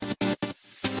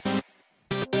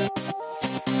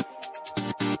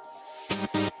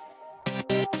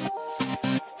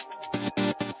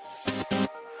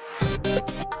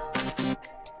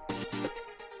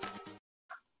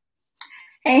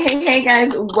Hey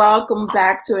guys, welcome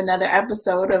back to another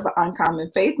episode of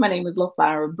Uncommon Faith. My name is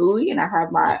LaFlower Bowie and I have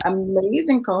my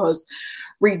amazing co-host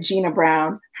Regina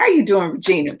Brown. How are you doing,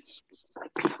 Regina?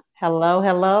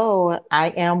 Hello. I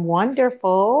am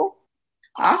wonderful.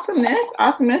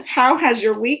 Awesomeness. How has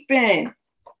your week been?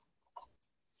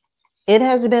 It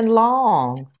has been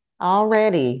long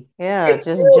already. Yeah, It's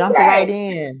just jump right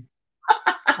Tuesday. in.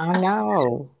 I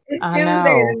know. It's I Tuesday.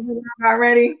 know. It's been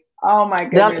already. Oh my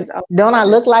Don't goodness. Oh don't my I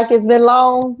goodness. look like it's been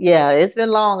long? Yeah, it's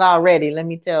been long already, let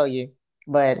me tell you.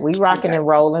 But we rocking Okay. and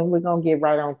rolling. We're gonna get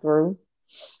right on through.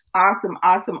 Awesome.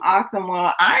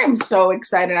 Well, I am so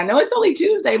excited. I know it's only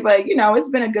Tuesday, but it's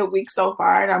been a good week so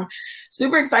far, and I'm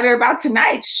super excited about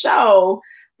tonight's show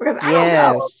because I don't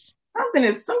know,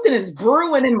 Yes. something is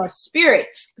brewing in my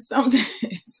spirits. Something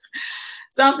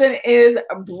is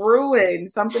brewing.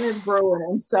 Something is brewing,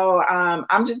 and so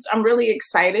I'm really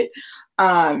excited.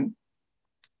 Um,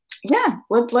 yeah,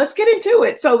 let's get into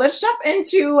it. So let's jump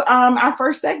into our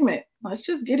first segment. Let's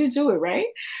just get into it, right?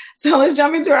 So let's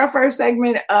jump into our first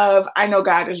segment of I Know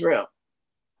God is Real.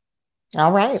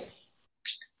 All right.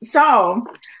 So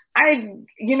I,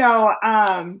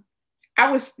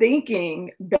 I was thinking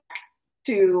back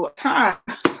to time.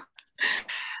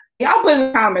 Y'all put in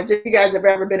the comments if you guys have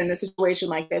ever been in a situation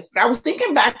like this. But I was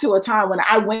thinking back to a time when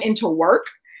I went into work.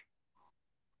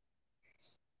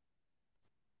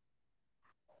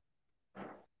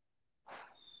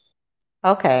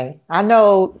 Okay. I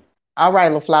know. All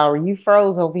right, LaFlower, you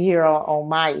froze over here on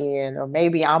my end, or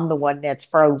maybe I'm the one that's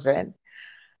frozen.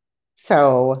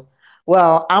 So,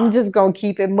 well, I'm just going to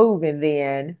keep it moving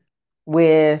then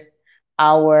with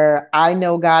our I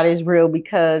Know God is Real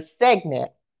Because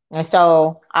segment. And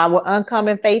so, our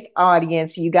Uncommon Faith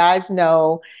audience, you guys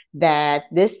know that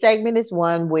this segment is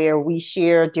one where we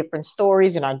share different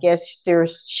stories, and our guests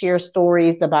share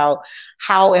stories about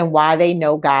how and why they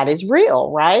know God is real,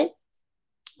 right?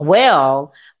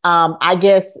 Well, I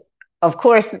guess, of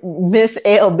course, Miss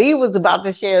LB was about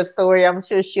to share a story. I'm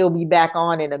sure she'll be back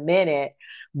on in a minute.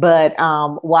 But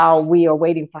while we are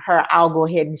waiting for her, I'll go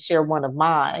ahead and share one of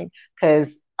mine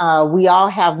because we all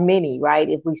have many, right?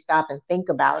 If we stop and think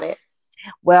about it.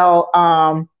 Well,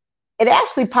 it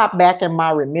actually popped back in my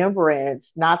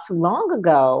remembrance not too long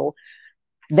ago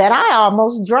that I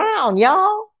almost drowned,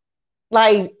 y'all.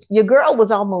 Like your girl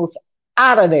was almost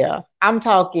out of there. I'm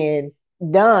talking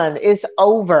done. It's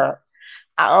over.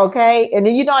 Okay. And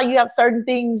then you have certain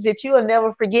things that you'll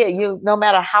never forget. You no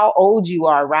matter how old you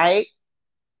are, right?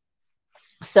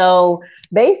 So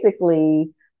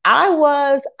basically, I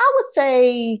would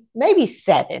say maybe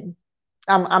seven.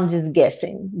 I'm just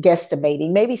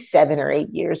guesstimating, maybe 7 or 8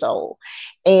 years old.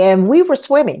 And we were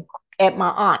swimming at my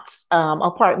aunt's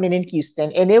apartment in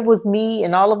Houston. And it was me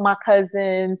and all of my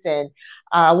cousins. And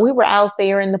we were out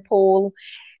there in the pool.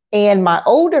 And my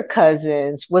older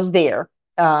cousins was there.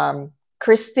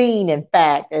 Christine, in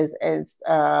fact, as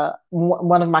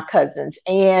one of my cousins.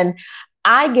 And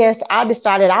I guess I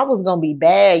decided I was gonna be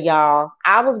bad, y'all.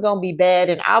 I was gonna be bad,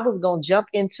 and I was gonna jump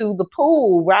into the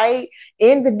pool, right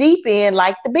in the deep end,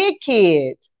 like the big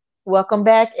kids. Welcome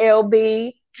back,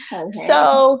 LB. Okay,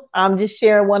 So I'm just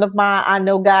sharing one of my I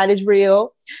know God is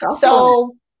real. go for it.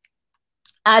 So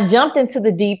I jumped into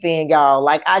the deep end, y'all.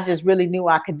 Like I just really knew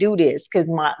I could do this because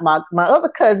my other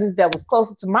cousins that was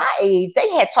closer to my age, they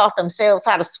had taught themselves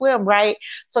how to swim, right?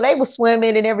 So they were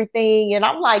swimming and everything. And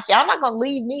I'm like, y'all not gonna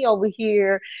leave me over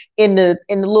here in the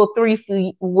little 3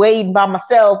 feet waiting by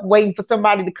myself, waiting for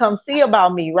somebody to come see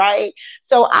about me, right?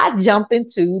 So I jumped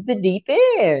into the deep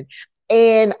end.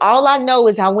 And all I know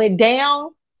is I went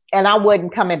down and I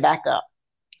wasn't coming back up.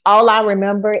 All I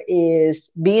remember is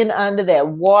being under that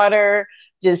water,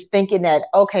 just thinking that,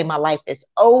 okay, my life is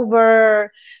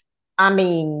over. I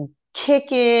mean,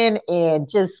 kicking and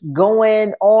just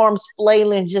going, arms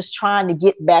flailing, just trying to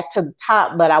get back to the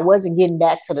top, but I wasn't getting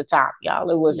back to the top, y'all.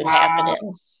 It wasn't happening.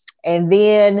 Wow. And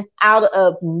then out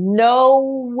of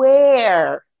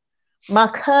nowhere, my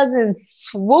cousin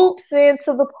swoops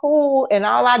into the pool, and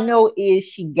all I know is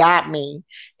she got me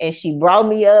and she brought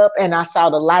me up, and I saw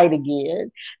the light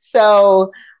again.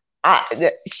 So,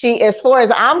 as far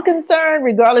as I'm concerned,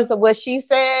 regardless of what she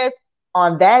says,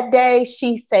 on that day,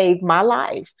 she saved my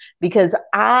life because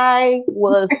I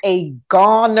was a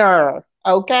goner.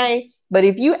 Okay. But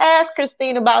if you ask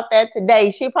Christine about that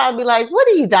today, she'll probably be like, what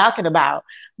are you talking about?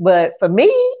 But for me,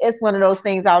 it's one of those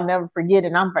things I'll never forget.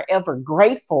 And I'm forever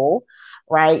grateful,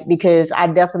 right? Because I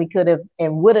definitely could have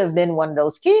and would have been one of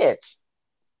those kids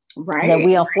that Right.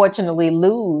 we unfortunately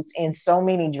lose in so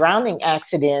many drowning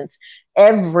accidents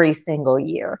every single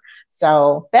year.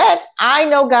 So that I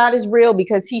know God is real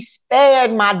because he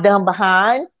spared my dumb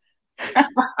behind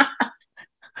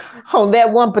on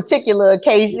that one particular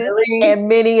occasion Really? and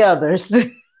many others.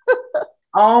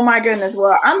 Oh my goodness.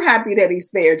 Well, I'm happy that he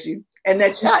spared you and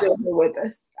that you're still here with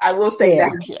us. I will say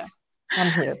that. Yes, yeah.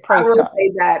 I'm here. I Praise will God.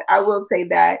 say that. I will say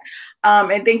that.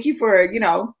 And thank you for,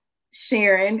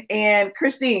 sharing. And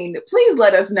Christine, please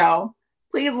let us know.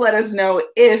 Please let us know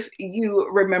if you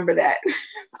remember that.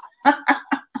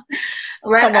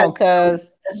 Come on,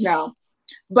 cuz. know.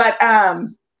 But I don't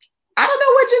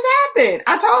know what just happened.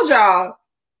 I told y'all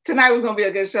tonight was gonna be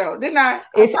a good show, didn't I?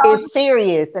 It's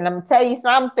serious, and I'm gonna tell you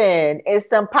something. It's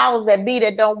some powers that be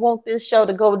that don't want this show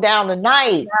to go down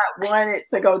tonight. Not want it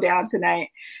to go down tonight,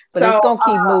 but it's gonna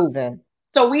keep moving.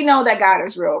 So we know that God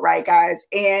is real, right, guys?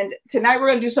 And tonight we're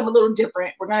gonna do something a little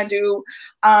different. We're gonna do,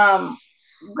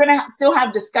 we're gonna still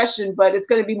have discussion, but it's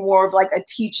gonna be more of like a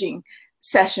teaching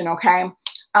session, okay?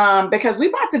 Because we're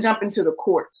about to jump into the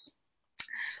courts.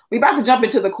 We're about to jump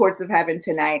into the courts of heaven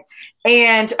tonight.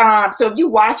 And so if you're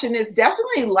watching this,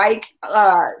 definitely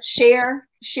share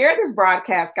this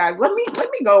broadcast, guys. Let me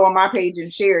go on my page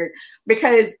and share it,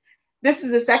 because this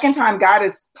is the second time God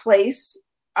has placed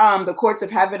the courts of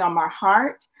heaven on my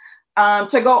heart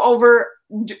to go over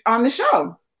on the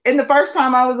show. And the first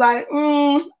time I was like,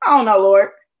 I don't know, Lord.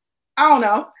 I don't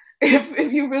know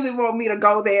if you really want me to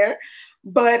go there.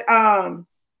 But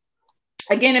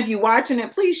again, if you're watching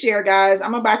it, please share, guys.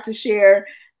 I'm about to share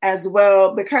as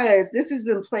well, because this has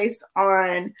been placed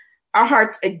on our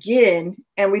hearts again,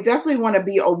 and we definitely want to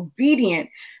be obedient,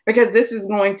 because this is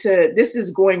going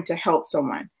to help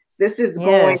someone. This is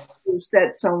going to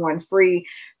set someone free.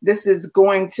 This is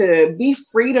going to be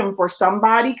freedom for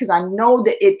somebody, because I know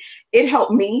that it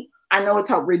helped me. I know it's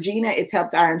helped Regina. It's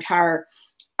helped our entire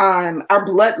our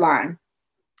bloodline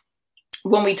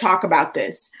when we talk about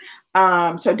this.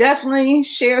 So definitely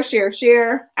share.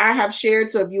 I have shared.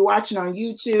 So if you're watching on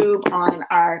YouTube, on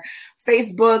our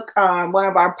Facebook, one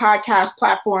of our podcast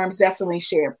platforms, definitely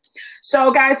share.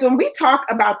 So guys, when we talk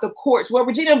about the courts, well,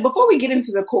 Regina, before we get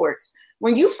into the courts,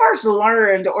 when you first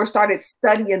learned or started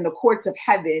studying the courts of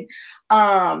heaven,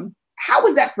 how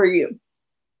was that for you?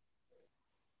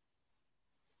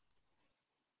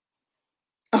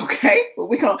 Okay,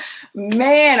 well,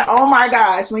 oh my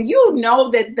gosh, when you know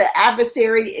that the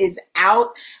adversary is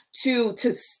out to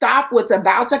stop what's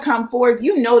about to come forward,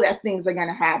 you know that things are going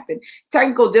to happen.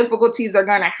 Technical difficulties are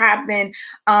going to happen.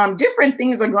 Different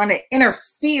things are going to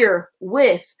interfere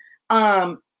with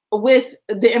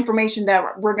the information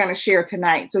that we're going to share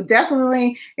tonight. So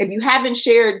definitely, if you haven't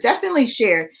shared, definitely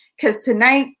share, because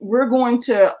tonight we're going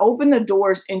to open the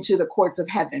doors into the courts of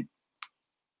heaven.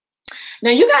 Now,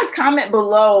 you guys comment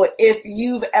below if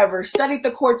you've ever studied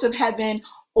the courts of heaven,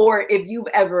 or if you've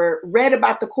ever read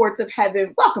about the courts of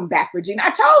heaven. Welcome back, Regina. I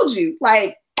told you,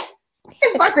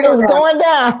 it's about to go down. Going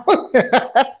down.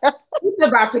 It's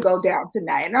about to go down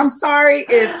tonight. And I'm sorry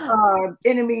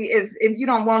if you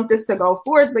don't want this to go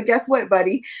forward, but guess what,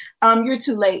 buddy? You're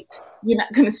too late. You're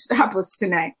not going to stop us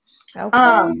tonight.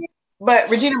 Okay. But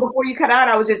Regina, before you cut out,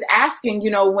 I was just asking,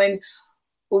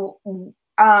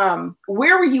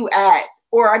 where were you at?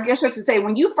 Or I guess just to say,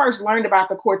 when you first learned about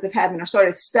the courts of heaven or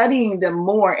started studying them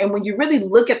more, and when you really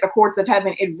look at the courts of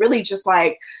heaven, it really just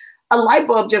like a light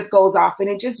bulb just goes off, and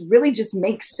it just really just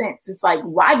makes sense. It's like,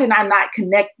 why did I not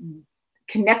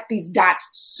connect these dots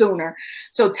sooner?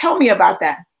 So tell me about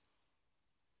that.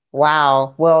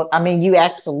 Wow. Well, I mean, you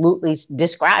absolutely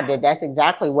described it. That's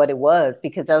exactly what it was,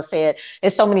 because I said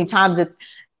it's so many times that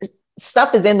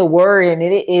stuff is in the word, and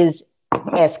it is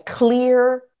as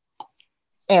clear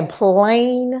and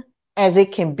plain as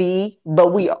it can be,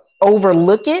 but we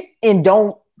overlook it and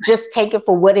don't just take it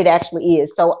for what it actually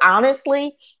is. So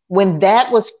honestly, when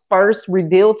that was first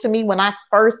revealed to me, when I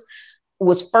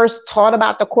was first taught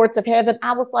about the courts of heaven,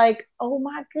 I was like, oh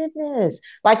my goodness,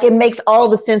 like it makes all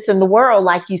the sense in the world,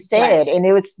 like you said. Right. And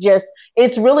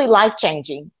it's really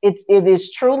life-changing. It is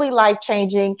truly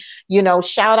life-changing.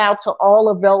 Shout out to all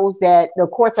of those that the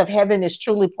courts of heaven is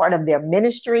truly part of their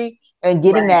ministry, and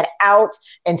getting that out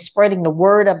and spreading the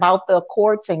word about the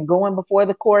courts and going before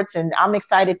the courts. And I'm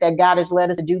excited that God has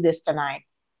led us to do this tonight.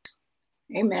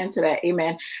 Amen to that.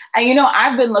 Amen. And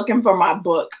I've been looking for my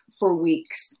book for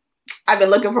weeks. And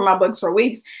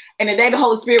today the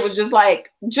Holy Spirit was just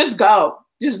like, just go,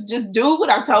 just do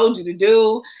what I told you to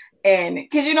do. And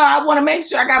because, I want to make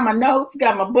sure I got my notes,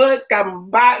 got my book, got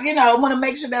my, I want to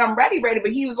make sure that I'm ready. But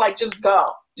he was like, just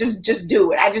go, just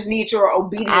do it. I just need your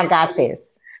obedience. I got this.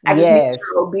 I just need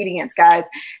your obedience, guys.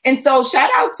 And so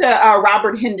shout out to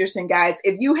Robert Henderson, guys.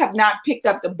 If you have not picked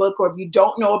up the book, or if you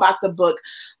don't know about the book,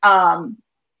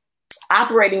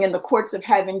 operating in the courts of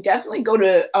heaven, definitely go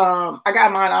to, I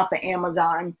got mine off of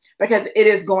Amazon because it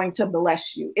is going to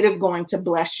bless you. It is going to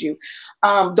bless you.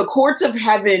 The courts of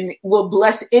heaven will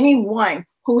bless anyone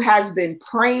who has been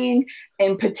praying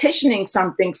and petitioning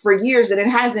something for years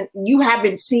and you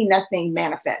haven't seen that thing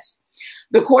manifest.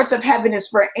 The courts of heaven is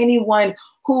for anyone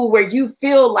where you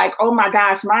feel like, oh my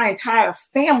gosh, my entire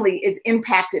family is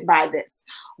impacted by this.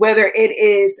 Whether it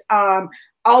is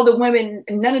all the women,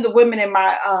 none of the women in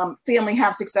my family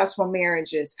have successful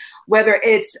marriages. Whether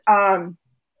it's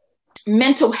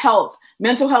mental health.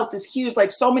 Mental health is huge.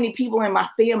 Like, so many people in my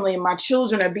family and my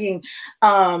children are being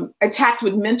attacked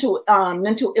with mental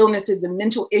illnesses and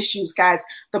mental issues. Guys,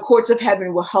 the courts of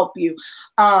heaven will help you.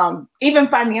 Even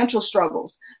financial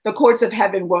struggles, the courts of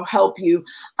heaven will help you.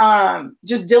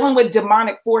 Just dealing with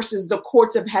demonic forces, the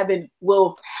courts of heaven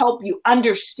will help you.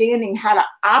 Understanding how to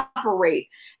operate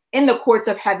in the courts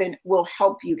of heaven will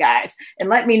help you guys. And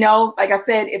let me know, like I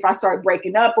said, if I start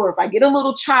breaking up or if I get a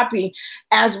little choppy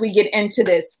as we get into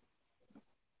this.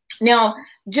 Now,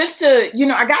 just to,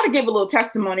 I got to give a little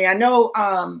testimony. I know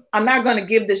I'm not going to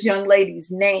give this young lady's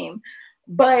name,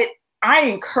 but I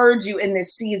encourage you in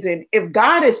this season, if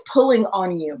God is pulling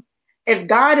on you,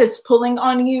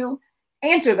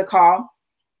 answer the call.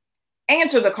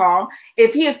 Answer the call.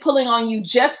 If he is pulling on you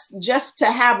just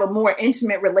to have a more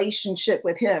intimate relationship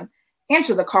with him,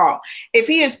 answer the call. If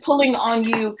he is pulling on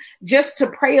you just to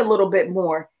pray a little bit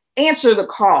more, answer the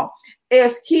call.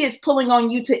 If he is pulling on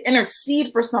you to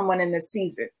intercede for someone in this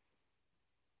season,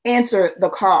 answer the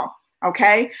call.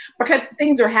 Okay? Because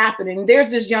things are happening.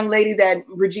 There's this young lady that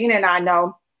Regina and I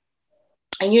know,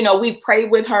 and we've prayed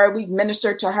with her, we've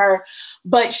ministered to her,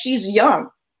 but she's young.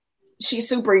 She's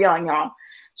super young, y'all.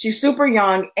 She's super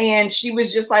young, and she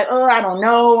was just like, oh, I don't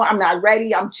know. I'm not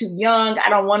ready. I'm too young. I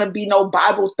don't want to be no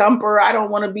Bible thumper. I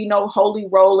don't want to be no holy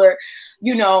roller,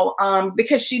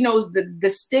 because she knows the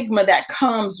stigma that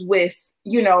comes with,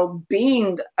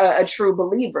 being a true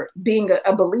believer, being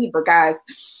a believer, guys.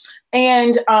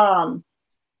 And,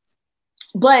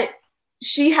 but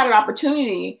she had an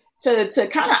opportunity to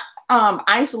kind of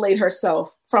isolate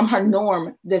herself from her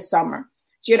norm this summer.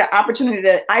 She had an opportunity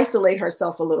to isolate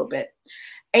herself a little bit.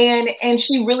 And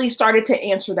she really started to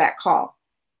answer that call.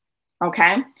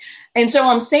 Okay. And so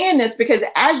I'm saying this because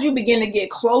as you begin to get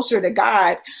closer to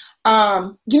God,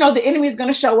 the enemy is going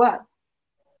to show up.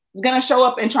 It's going to show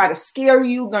up and try to scare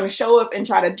you, going to show up and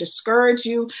try to discourage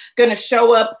you, going to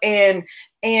show up and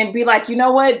be like, you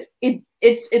know what?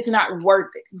 It's not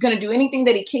worth it. He's going to do anything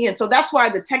that he can. So that's why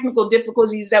the technical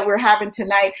difficulties that we're having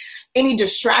tonight, any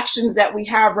distractions that we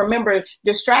have, remember,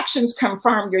 distractions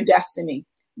confirm your destiny.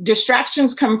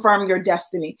 Distractions confirm your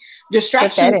destiny.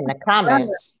 Distractions. Put that in the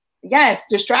comments. Yes,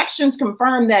 distractions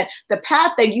confirm that the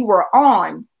path that you were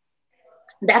on,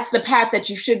 that's the path that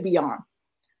you should be on.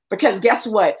 Because guess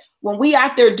what? When we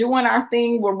out there doing our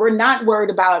thing, when we're not worried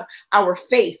about our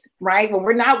faith, right? When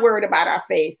we're not worried about our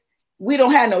faith, we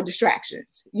don't have no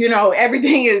distractions.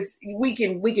 Everything is, we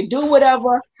can do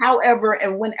whatever, however,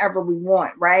 and whenever we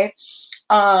want, right?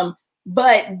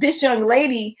 But this young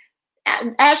lady,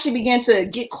 as she began to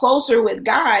get closer with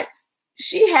God,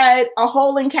 she had a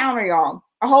whole encounter, y'all.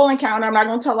 A whole encounter. I'm not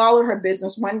going to tell all of her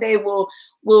business. One day we'll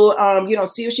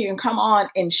see if she can come on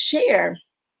and share.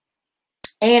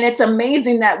 And it's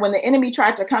amazing that when the enemy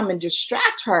tried to come and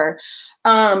distract her,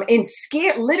 and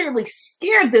literally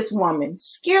scared this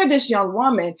young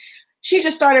woman, she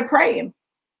just started praying.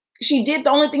 She did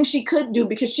the only thing she could do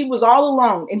because she was all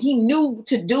alone, and he knew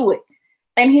to do it.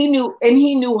 And he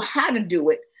knew how to do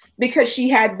it because she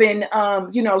had been,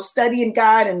 studying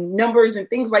God and numbers and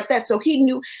things like that. So he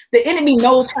knew the enemy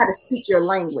knows how to speak your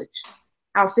language.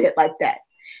 I'll say it like that.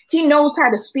 He knows how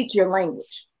to speak your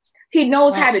language. He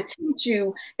knows how to teach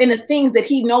you in the things that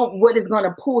he knows what is going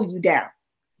to pull you down.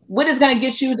 What is going to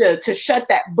get you to shut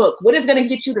that book? What is going to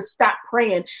get you to stop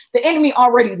praying? The enemy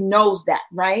already knows that,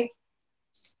 right?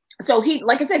 So he,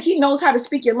 like I said, he knows how to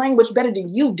speak your language better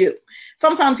than you do.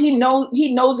 Sometimes he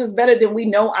knows us better than we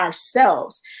know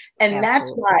ourselves. And Absolutely.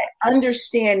 That's why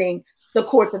understanding the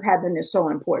courts of heaven is so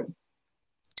important.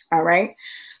 All right.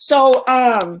 So,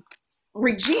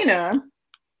 Regina,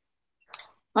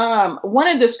 one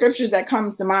of the scriptures that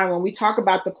comes to mind when we talk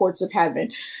about the courts of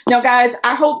heaven. Now, guys,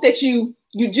 I hope that you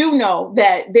do know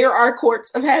that there are courts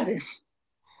of heaven.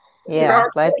 Yeah,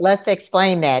 let's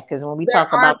explain that, because when we talk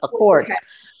about the courts,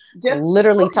 just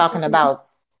literally talking about.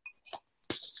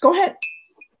 Go ahead.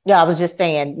 Yeah, I was just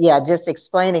saying, just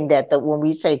explaining that when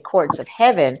we say courts of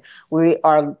heaven, we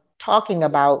are talking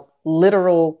about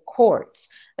literal courts.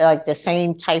 like the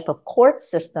same type of court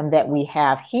system that we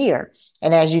have here.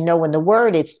 And as you know, in the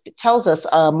word, it tells us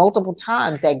multiple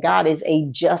times that God is a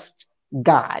just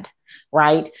God,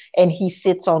 right? And he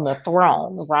sits on the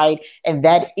throne, right? And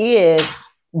that is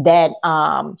that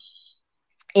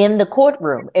in the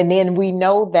courtroom. And then we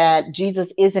know that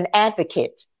Jesus is an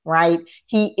advocate, right?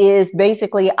 He is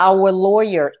basically our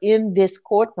lawyer in this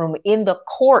courtroom, in the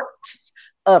courts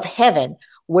of heaven,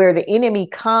 where the enemy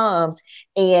comes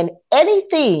and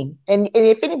anything. And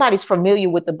if anybody's familiar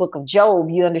with the book of Job,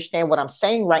 you understand what I'm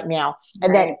saying right now.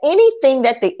 And that anything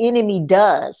that the enemy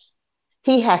does,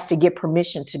 he has to get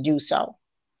permission to do so.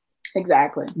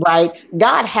 Exactly. Right?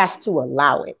 God has to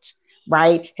allow it.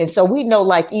 Right. And so we know,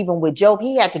 like, even with Job,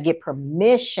 he had to get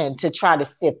permission to try to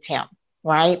sift him.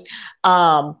 Right.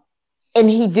 And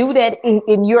he do that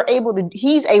and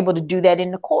he's able to do that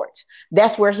in the courts.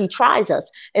 That's where he tries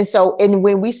us. And so, and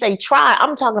when we say try,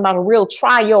 I'm talking about a real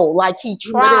trial, like he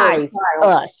tries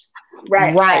us.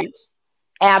 Right.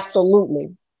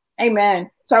 Absolutely. Amen.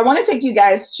 So I want to take you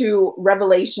guys to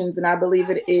Revelations, and I believe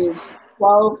it is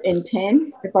 12 and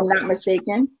 10, if I'm not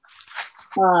mistaken.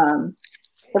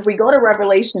 If we go to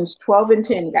Revelations 12 and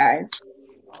 10, guys,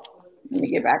 let me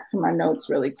get back to my notes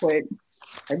really quick.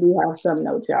 I do have some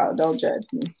notes, y'all. Don't judge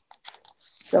me.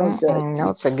 Don't judge me.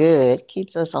 Notes are good.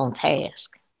 Keeps us on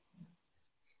task.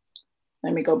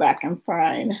 Let me go back and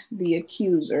find the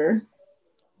accuser.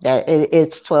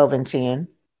 It's 12 and 10.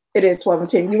 It is 12 and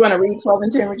 10. You want to read 12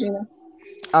 and 10, Regina?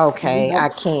 Okay, I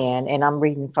can, and I'm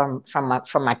reading from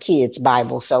my kids'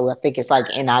 Bible, so I think it's like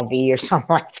NIV or something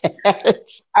like that.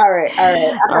 All right.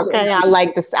 Okay, I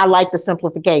like the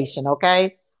simplification.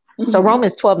 Okay, so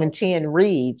Romans 12 and 10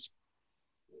 reads,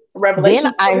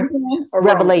 Revelations.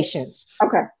 Revelations.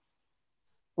 Okay.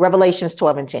 Revelations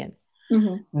 12 and 10.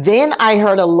 Then I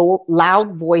heard a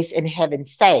loud voice in heaven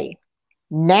say,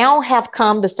 "Now have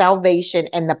come the salvation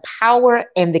and the power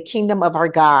and the kingdom of our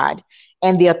God,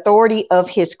 and the authority of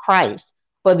his Christ.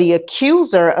 For the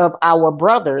accuser of our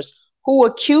brothers, who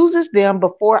accuses them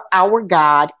before our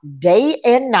God day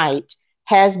and night,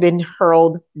 has been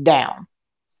hurled down."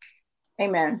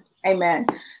 Amen. Amen.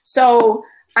 So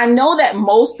I know that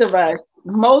most of us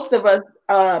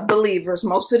believers,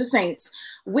 most of the saints,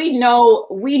 we know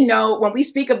when we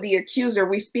speak of the accuser,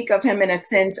 we speak of him in a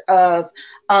sense of,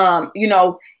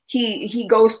 he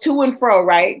goes to and fro,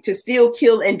 right, to steal,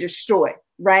 kill, and destroy.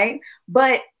 Right.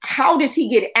 But how does he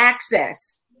get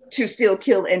access to steal,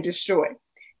 kill, and destroy?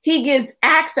 He gives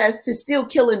access to steal,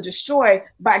 kill, and destroy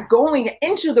by going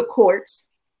into the courts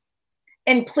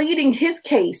and pleading his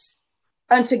case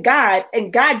unto God,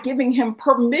 and God giving him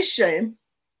permission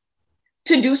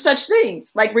to do such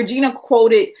things. Like Regina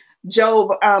quoted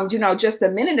Job, just a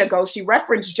minute ago, she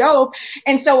referenced Job.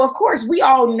 And so, of course, we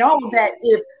all know that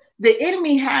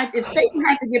if Satan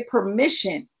had to get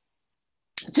permission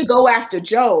to go after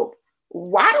Job,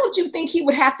 why don't you think he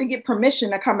would have to get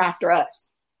permission to come after us?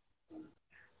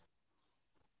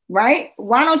 Right?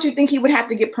 Why don't you think he would have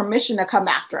to get permission to come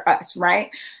after us? Right?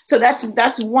 So that's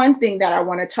one thing that I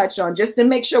want to touch on, just to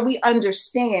make sure we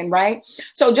understand, right?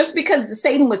 So just because the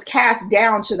Satan was cast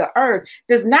down to the earth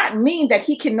does not mean that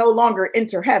he can no longer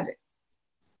enter heaven.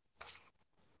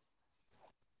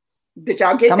 Did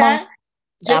y'all get that?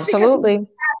 Absolutely.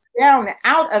 Down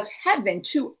out of heaven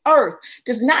to earth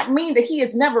does not mean that he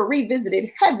has never revisited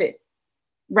heaven,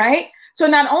 right? So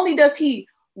not only does he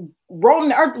roam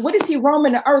the earth, what is he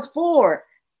roaming the earth for?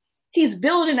 He's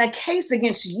building a case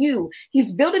against you.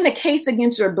 He's building a case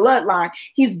against your bloodline.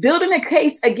 He's building a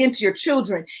case against your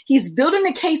children. He's building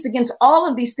a case against all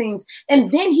of these things.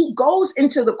 And then he goes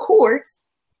into the courts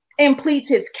and pleads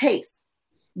his case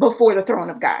before the throne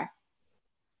of God.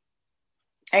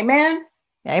 Amen.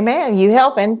 Amen. You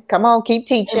helping. Come on, keep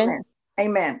teaching.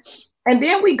 Amen. And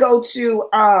then we go to,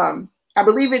 I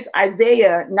believe it's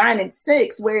Isaiah 9 and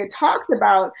 6, where it talks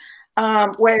about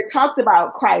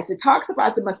Christ. It talks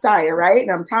about the Messiah, right? And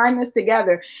I'm tying this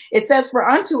together. It says, "For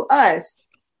unto us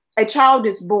a child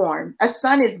is born, a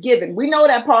son is given." We know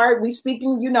that part. We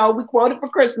speaking, we quote it for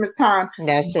Christmas time.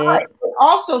 That's it. But it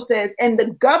also says, "And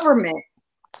the government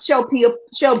shall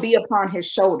be upon his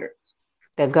shoulders."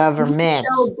 The government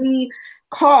shall be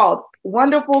called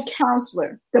Wonderful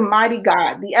Counselor, the Mighty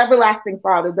God, the Everlasting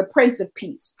Father, the Prince of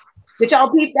Peace. Did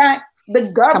y'all peep that? The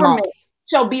government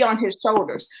shall be on his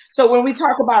shoulders. So when we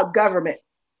talk about government,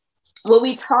 when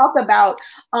we talk about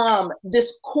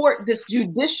this court, this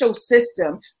judicial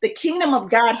system, the kingdom of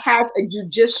God has a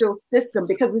judicial system,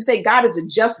 because we say God is a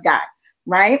just God,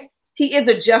 right? He is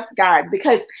a just God,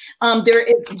 because there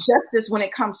is justice when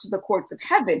it comes to the courts of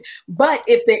heaven. But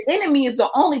if the enemy is the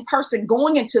only person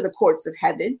going into the courts of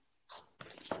heaven,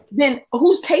 then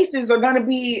whose cases are going to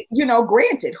be,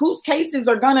 granted? Whose cases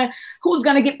who's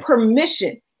going to get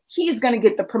permission? He's going to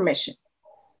get the permission.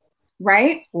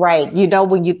 Right? Right.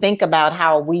 When you think about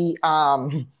how we,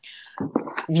 if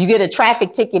you get a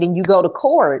traffic ticket and you go to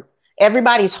court,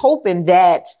 everybody's hoping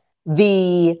that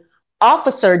the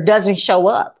officer doesn't show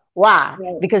up. Why?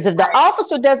 Right. Because if the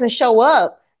officer doesn't show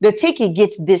up, the ticket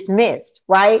gets dismissed,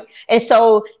 right? And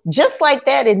so just like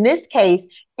that, in this case,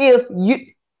 if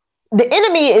the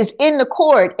enemy is in the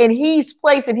court and he's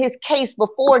placing his case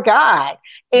before God,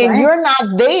 and you're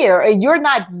not there, and you're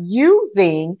not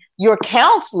using your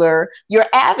counselor, your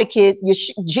advocate,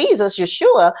 Jesus,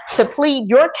 Yeshua, to plead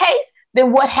your case,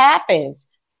 then what happens?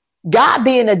 God,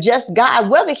 being a just God,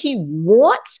 whether he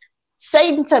wants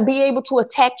Satan to be able to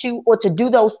attack you or to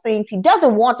do those things, he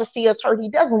doesn't want to see us hurt. He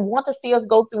doesn't want to see us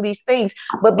go through these things.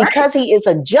 But because he is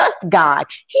a just God,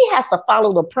 he has to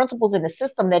follow the principles and the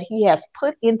system that he has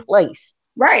put in place.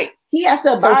 Right. He has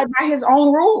to abide by his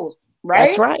own rules. Right.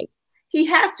 That's right. He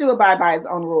has to abide by his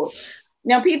own rules.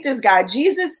 Now, peep this guy.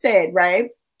 Jesus said,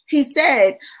 right? He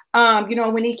said,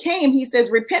 when he came, he says,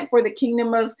 repent, for the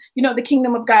kingdom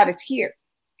of God is here.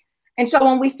 And so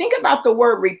when we think about the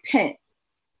word repent,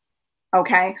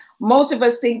 okay, most of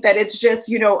us think that it's just,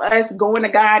 us going to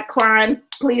God, crying,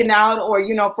 pleading out, or,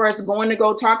 for us going to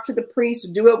go talk to the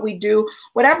priest, do what we do,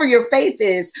 whatever your faith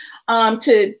is,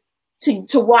 to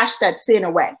wash that sin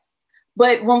away.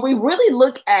 But when we really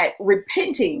look at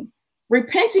repenting,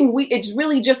 it's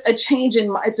really just a change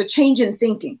in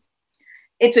thinking.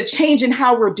 It's a change in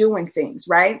how we're doing things,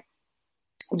 right?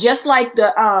 Just like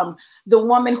the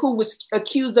woman who was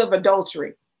accused of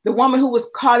adultery, the woman who was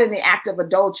caught in the act of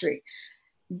adultery.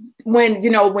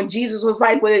 When Jesus was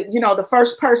like, the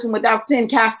first person without sin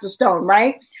cast a stone,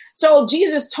 right? So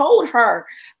Jesus told her,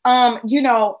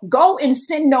 go and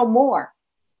sin no more.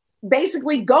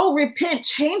 Basically, go repent,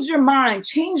 change your mind,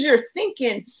 change your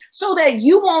thinking, so that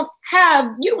you won't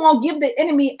give the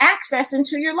enemy access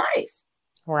into your life.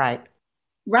 Right.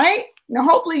 Right? Now,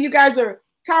 hopefully you guys are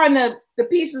tying the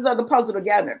pieces of the puzzle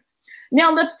together. Now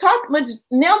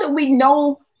now that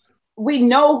we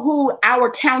know who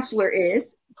our counselor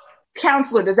is.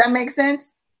 Counselor, does that make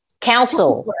sense?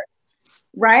 Counsel.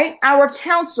 Right? Our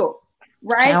counsel,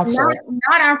 right?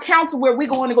 Not our counsel where we're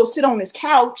going to go sit on his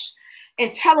couch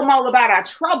and tell him all about our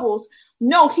troubles.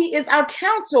 No, he is our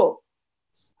counsel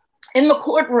in the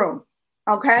courtroom.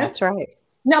 Okay? That's right.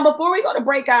 Now, before we go to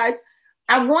break, guys,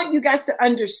 I want you guys to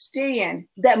understand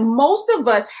that most of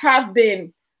us have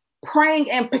been praying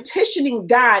and petitioning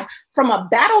God from a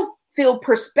battlefield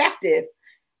perspective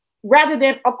rather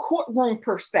than a courtroom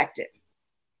perspective,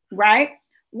 right?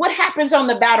 What happens on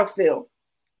the battlefield?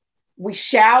 We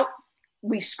shout,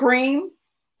 we scream,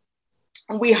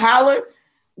 we holler,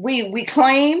 we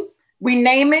claim, we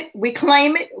name it, we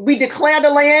claim it, we declare the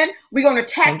land, we're going to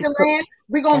attack the land,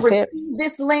 we're going to receive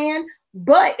this land.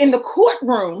 But in the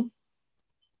courtroom,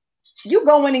 you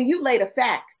go in and you lay the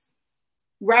facts,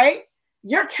 right?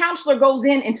 Your counselor goes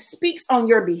in and speaks on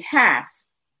your behalf,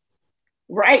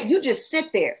 right? You just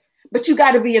sit there, but you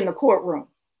got to be in the courtroom.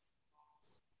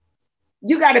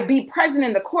 You got to be present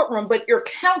in the courtroom, but your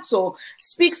counsel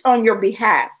speaks on your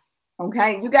behalf.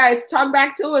 Okay, you guys talk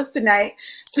back to us tonight.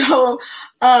 So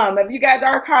if you guys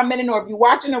are commenting or if you're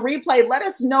watching a replay, let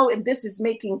us know if this is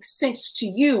making sense to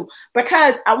you,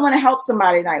 because I want to help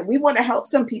somebody tonight. We want to help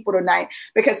some people tonight,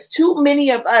 because too many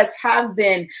of us have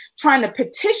been trying to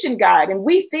petition God, and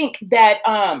we think that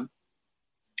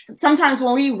sometimes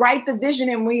when we write the vision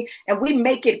and we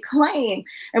make it plain,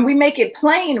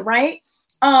 right?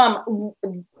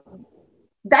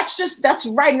 That's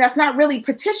right. And that's not really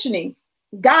petitioning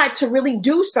God to really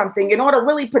do something. In order to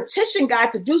really petition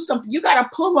God to do something, you got to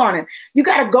pull on him. You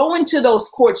got to go into those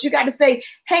courts. You got to say,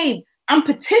 hey, I'm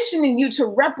petitioning you to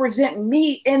represent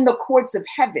me in the courts of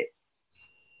heaven.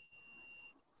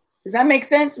 Does that make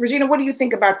sense? Regina, what do you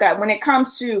think about that when it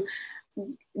comes to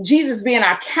Jesus being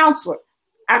our counselor,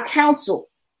 our counsel,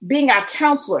 being our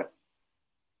counselor?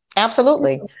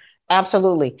 Absolutely.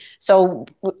 Absolutely. So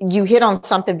you hit on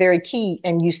something very key,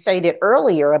 and you stated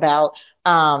earlier about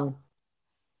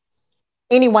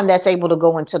anyone that's able to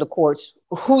go into the courts,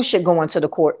 who should go into the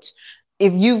courts.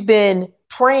 If you've been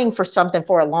praying for something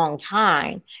for a long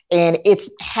time and it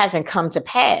hasn't come to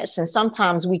pass, and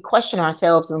sometimes we question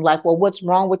ourselves and like, well, what's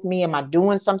wrong with me? Am I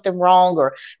doing something wrong?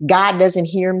 Or God doesn't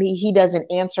hear me. He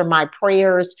doesn't answer my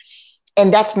prayers.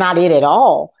 And that's not it at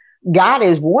all. God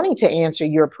is wanting to answer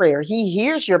your prayer. He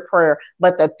hears your prayer.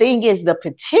 But the thing is, the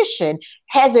petition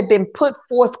hasn't been put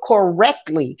forth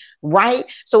correctly, right?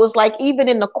 So it's like, even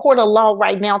in the court of law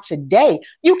right now today,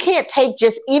 you can't take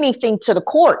just anything to the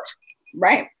court.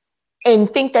 Right.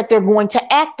 and think that they're going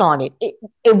to act on it.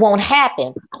 It won't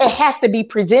happen. It has to be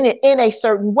presented in a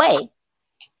certain way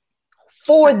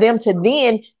for them to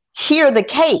then hear the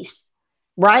case,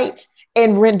 right?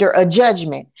 And render a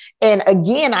judgment. And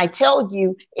again, I tell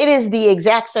you, it is the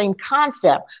exact same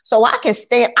concept. So I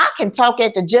can talk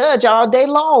at the judge all day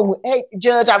long. Hey,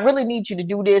 judge, I really need you to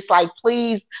do this. Like,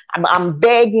 please, I'm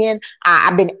begging.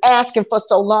 I've been asking for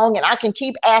so long, and I can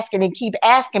keep asking and keep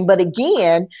asking. But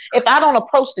again, if I don't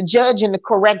approach the judge in the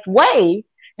correct way,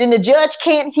 then the judge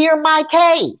can't hear my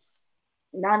case.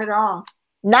 Not at all.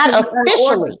 Not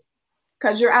officially.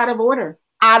 Because you're out of order.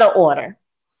 Out of order.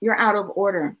 You're out of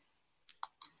order.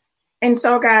 And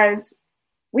so, guys,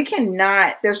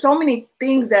 there's so many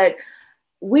things that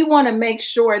we want to make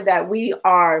sure that we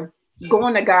are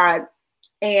going to God.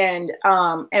 And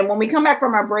when we come back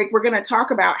from our break, we're going to talk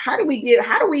about how do we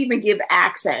even give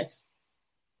access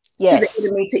to the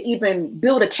enemy to even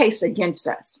build a case against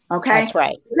us. Okay. That's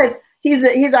right. Because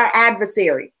he's our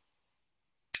adversary,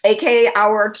 AKA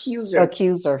our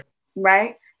accuser.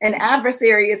 Right. An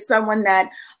adversary is someone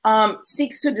that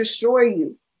seeks to destroy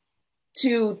you,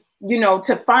 to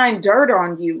find dirt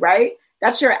on you, right?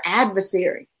 That's your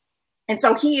adversary. And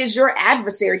so he is your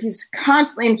adversary. He's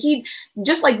constantly, and he,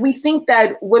 just like we think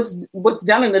that what's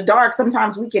done in the dark,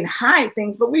 sometimes we can hide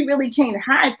things, but we really can't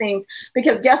hide things,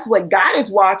 because guess what? God is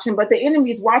watching, but the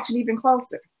enemy is watching even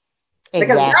closer. Exactly.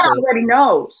 Because God already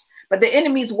knows, but the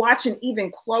enemy is watching even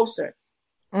closer.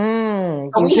 You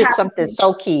hit something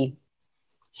so key.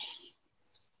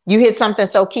 You hit something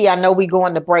so key. I know we go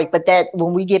on the break, but that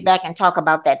when we get back and talk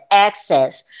about that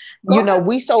access,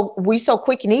 we so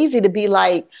quick and easy to be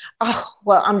like, oh,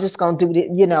 well, I'm just going to do this.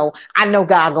 I know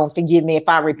God going to forgive me if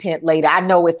I repent later. I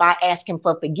know if I ask him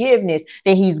for forgiveness,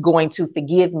 then he's going to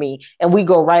forgive me. And we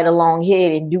go right along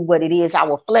here and do what it is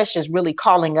our flesh is really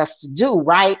calling us to do,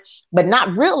 right? But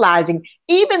not realizing,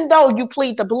 even though you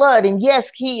plead the blood, and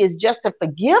yes, he is just to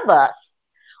forgive us,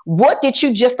 what did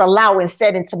you just allow and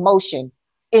set into motion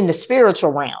in the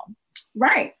spiritual realm?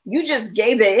 Right. You just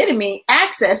gave the enemy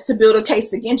access to build a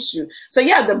case against you. So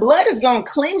yeah, the blood is going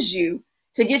to cleanse you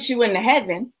to get you into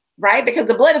heaven, right? Because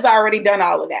the blood has already done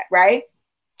all of that, right?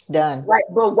 Done. Right.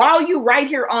 But while you right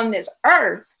here on this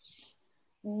earth,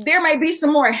 there may be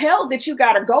some more hell that you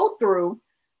got to go through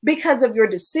because of your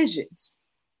decisions.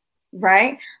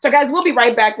 Right. So guys, we'll be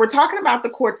right back. We're talking about the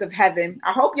courts of heaven.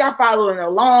 I hope y'all following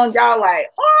along. Y'all like,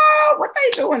 oh, what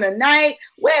they doing tonight?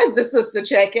 Where's the sister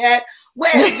check at?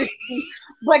 Where's the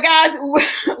but guys,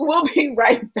 we'll be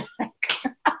right back.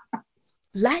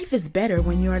 Life is better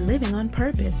when you are living on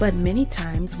purpose, but many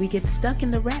times we get stuck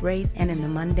in the rat race and in the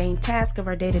mundane task of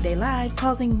our day-to-day lives,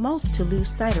 causing most to lose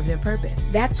sight of their purpose.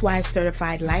 That's why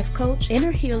certified life coach,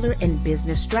 inner healer, and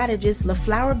business strategist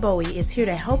LaFlower Bowie is here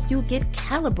to help you get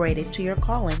calibrated to your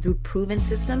calling through proven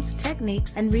systems,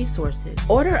 techniques, and resources.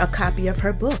 Order a copy of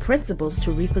her book, Principles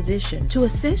to Reposition, to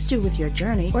assist you with your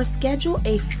journey, or schedule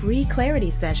a free clarity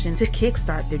session to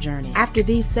kickstart the journey. After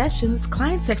these sessions,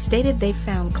 clients have stated they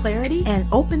found clarity and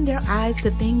opened their eyes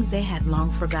to things they had long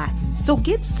forgotten. So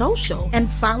get social and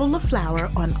follow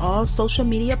LaFlower on all social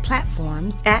media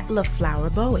platforms at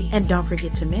LaFlower Bowie. And don't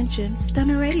forget to mention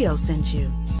Stunner Radio sent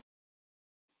you.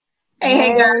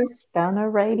 Hey guys. Stunner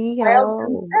Radio.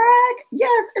 Welcome back.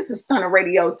 Yes, it's a Stunner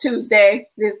Radio Tuesday.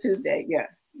 It is Tuesday. Yeah,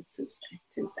 it's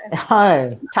Tuesday.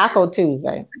 Hi, Taco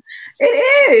Tuesday. It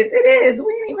is.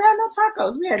 We didn't even have no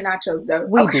tacos. We had nachos though.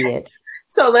 We did.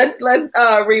 So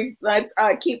let's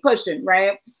keep pushing,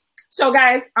 right? So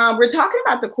guys, we're talking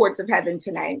about the courts of heaven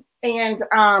tonight. And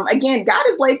again, God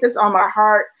has laid this on my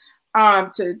heart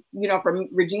for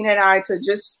Regina and I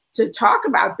to talk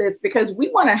about this, because we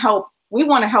want to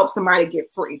help somebody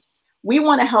get free. We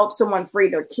want to help someone free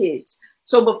their kids.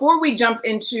 So before we jump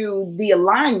into the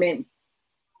alignment,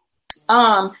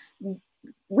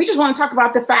 we just want to talk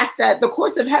about the fact that the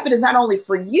courts of heaven is not only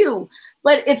for you,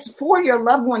 but it's for your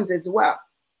loved ones as well.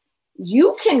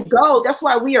 You can go. That's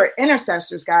why we are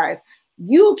intercessors, guys.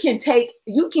 You can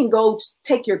go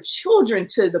take your children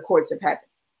to the courts of heaven.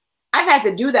 I've had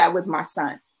to do that with my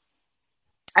son.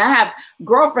 I have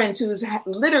girlfriends who's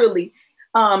literally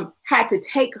had to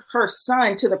take her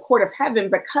son to the court of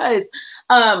heaven because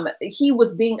he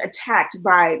was being attacked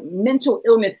by mental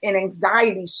illness and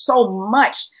anxiety so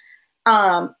much.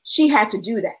 She had to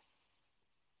do that.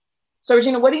 So,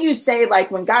 Regina, what do you say, like,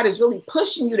 when God is really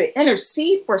pushing you to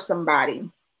intercede for somebody?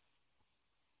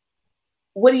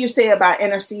 What do you say about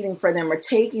interceding for them or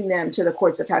taking them to the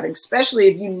courts of heaven, especially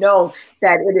if you know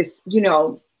that it is,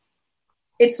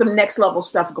 it's some next level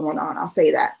stuff going on? I'll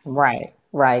say that. Right.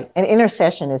 Right. And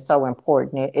intercession is so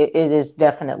important. It is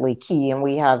definitely key. And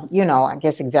we have, I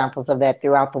guess examples of that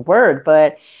throughout the word.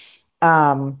 But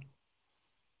um,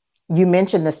 you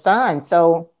mentioned the son.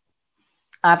 So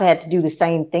I've had to do the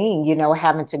same thing,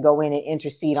 having to go in and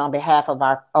intercede on behalf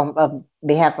of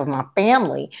behalf of my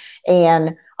family.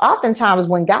 And oftentimes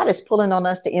when God is pulling on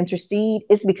us to intercede,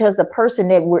 it's because the person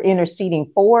that we're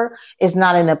interceding for is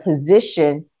not in a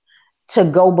position to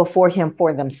go before him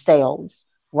for themselves,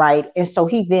 right? And so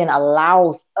he then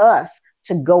allows us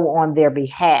to go on their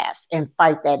behalf and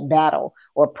fight that battle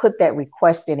or put that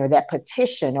request in or that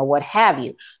petition or what have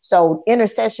you. So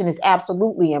intercession is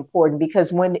absolutely important,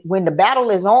 because when the battle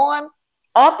is on,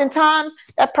 oftentimes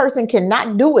that person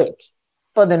cannot do it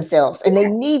for themselves, and they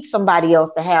need somebody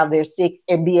else to have their six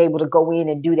and be able to go in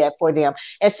and do that for them.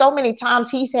 And so many times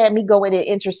he's had me go in and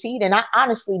intercede, and I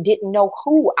honestly didn't know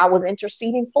who I was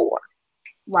interceding for.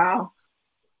 Wow.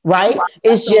 Right? Wow.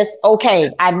 It's just,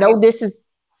 okay, I know this is,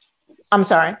 I'm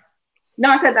sorry. No,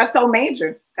 I said that's so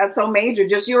major. That's so major.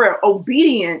 Just your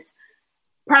obedience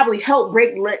probably help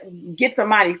get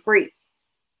somebody free.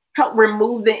 Help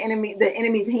remove the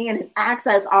enemy's hand and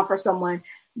access off of someone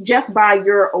just by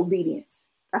your obedience.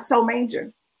 That's so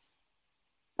major.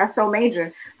 That's so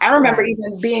major. I remember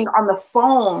even being on the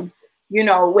phone,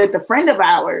 with a friend of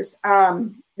ours.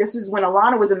 This is when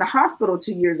Alana was in the hospital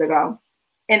 2 years ago.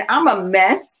 And I'm a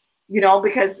mess,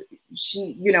 because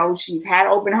she's had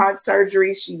open heart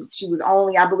surgery. She was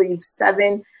only, I believe,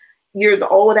 7 years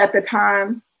old at the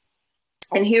time.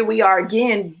 And here we are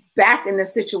again, back in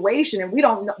this situation, and we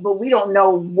don't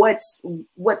know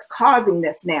what's causing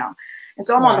this now. And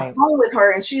so I'm on the phone with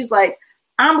her, and she's like,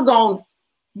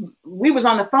 we was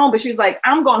on the phone, but she's like,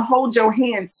 I'm going to hold your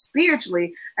hand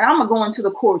spiritually, and I'm going to go into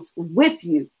the courts with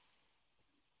you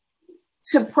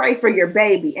to pray for your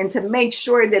baby and to make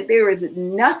sure that there is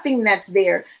nothing that's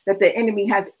there, that the enemy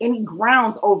has any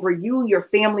grounds over you, your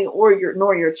family, or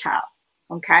your child.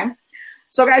 Okay.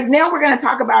 So guys, now we're going to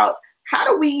talk about how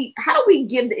do we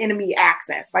give the enemy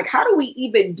access? Like, how do we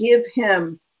even give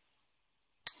him,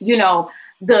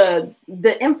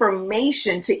 the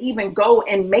information to even go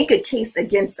and make a case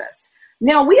against us?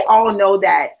 Now, we all know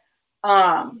that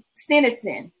sin is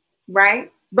sin,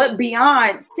 right? But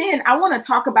beyond sin, I want to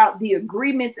talk about the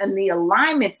agreements and the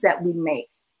alignments that we make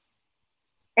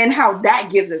and how that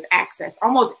gives us access.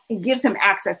 It gives him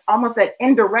access, almost that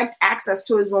indirect access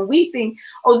to us when we think,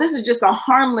 oh, this is just a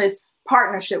harmless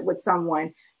partnership with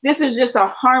someone. This is just a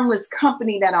harmless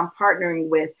company that I'm partnering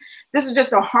with. This is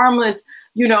just a harmless,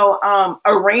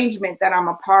 arrangement that I'm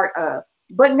a part of.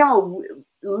 But no,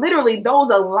 literally those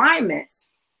alignments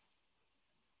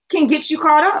can get you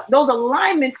caught up. Those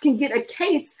alignments can get a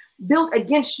case built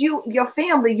against you, your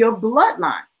family, your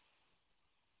bloodline.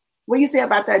 What do you say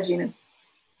about that, Gina?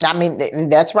 I mean,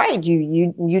 that's right.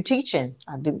 You teaching.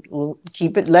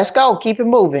 Keep it. Let's go. Keep it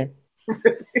moving.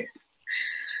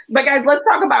 But guys, let's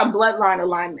talk about bloodline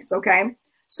alignments. Okay.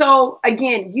 So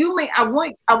again, I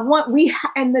want we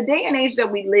in the day and age that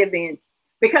we live in,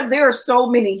 because there are so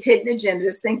many hidden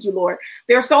agendas. Thank you, Lord.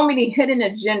 There are so many hidden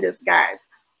agendas, guys.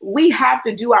 We have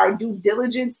to do our due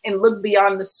diligence and look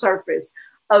beyond the surface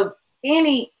of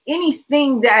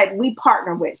anything that we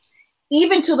partner with,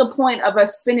 even to the point of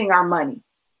us spending our money.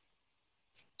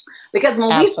 Because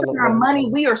when we spend our money,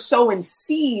 we are sowing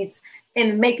seeds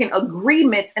and making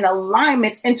agreements and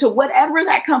alignments into whatever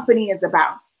that company is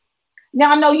about.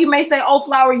 Now, I know you may say, oh,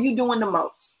 Flower, you doing the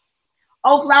most.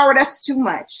 Oh, Flower, that's too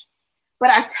much. But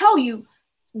I tell you,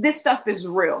 this stuff is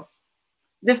real.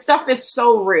 This stuff is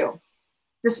so real.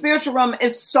 The spiritual realm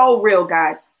is so real,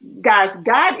 guys.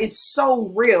 God is so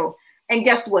real. And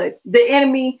guess what? The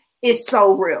enemy is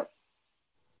so real.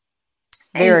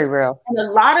 Very real. And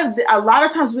a lot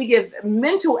of times we give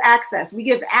mental access. We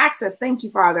give access. Thank you,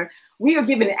 Father. We are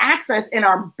given access, and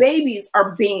our babies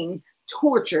are being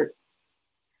tortured.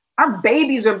 Our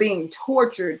babies are being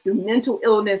tortured through mental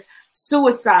illness,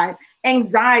 suicide,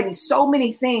 anxiety, so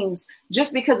many things,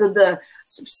 just because of the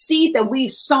seed that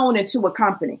we've sown into a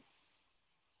company.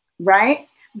 Right?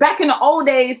 Back in the old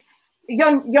days,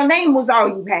 your name was all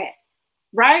you had,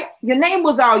 right? Your name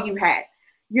was all you had,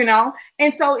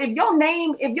 And so if your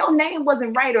name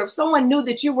wasn't right, or if someone knew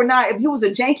that you were not, if you was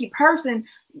a janky person,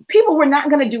 people were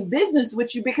not going to do business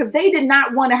with you, because they did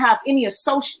not want to have any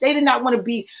they did not want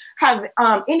to have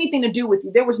anything to do with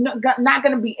you. There was not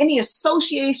going to be any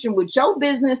association with your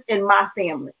business and my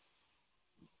family.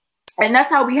 And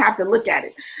that's how we have to look at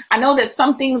it. I know that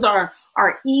some things are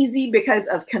easy because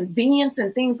of convenience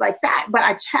and things like that. But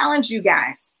I challenge you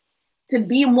guys to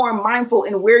be more mindful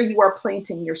in where you are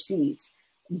planting your seeds.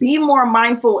 Be more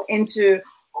mindful into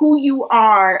who you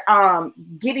are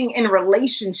getting in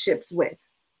relationships with.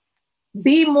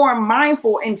 Be more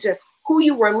mindful into who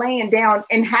you were laying down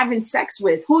and having sex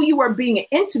with, who you are being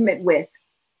intimate with,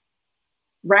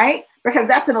 right? Because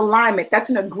that's an alignment, that's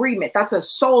an agreement, that's a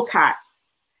soul tie.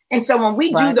 And so when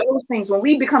we do those things, when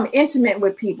we become intimate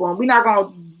with people, and we're not going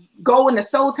to go into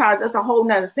soul ties, that's a whole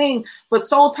nother thing. But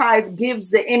soul ties gives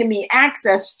the enemy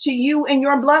access to you and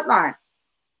your bloodline.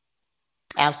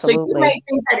 Absolutely. So you may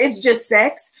think that it's just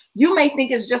sex. You may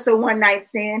think it's just a one night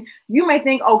stand. You may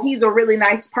think, oh, he's a really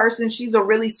nice person. She's a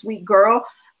really sweet girl.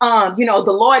 The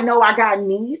Lord know I got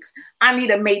needs. I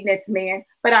need a maintenance man.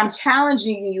 But I'm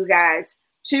challenging you guys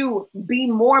to be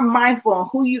more mindful on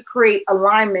who you create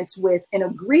alignments with and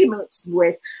agreements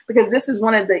with, because this is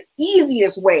one of the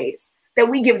easiest ways that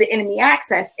we give the enemy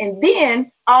access. And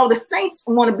then all the saints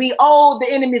want to be, oh, the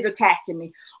enemy's attacking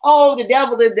me. Oh, the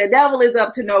devil is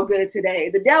up to no good today.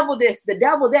 The devil this, the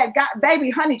devil that. God, baby,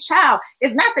 honey, child,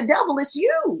 it's not the devil, it's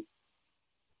you.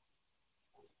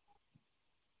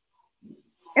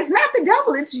 It's not the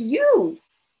devil, it's you.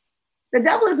 The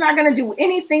devil is not going to do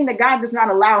anything that God does not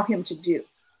allow him to do.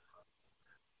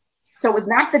 So it's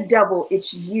not the devil,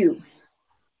 it's you.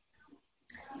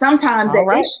 Sometimes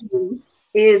issue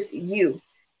is you.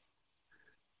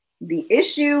 The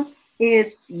issue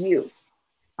is you.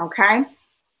 Okay?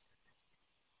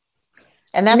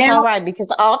 And that's all right, because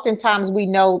oftentimes we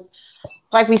know,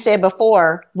 like we said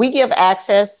before, we give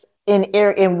access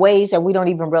in ways that we don't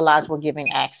even realize we're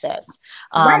giving access.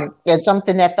 And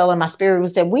something that fell in my spirit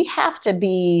was that we can't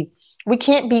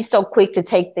be so quick to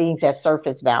take things at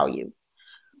surface value.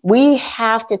 We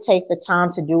have to take the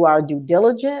time to do our due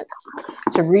diligence,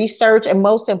 to research, and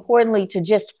most importantly, to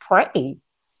just pray,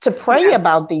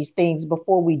 about these things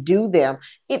before we do them.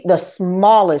 The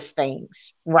smallest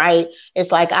things, right?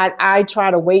 It's like I try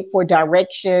to wait for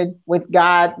direction with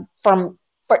God for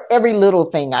every little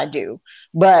thing I do,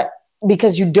 but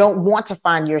because you don't want to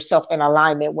find yourself in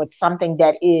alignment with something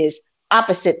that is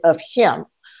opposite of him.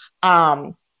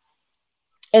 And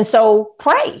so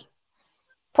pray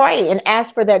and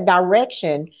ask for that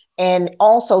direction, and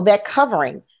also that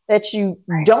covering, that you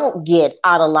don't get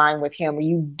out of line with him, or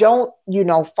you don't,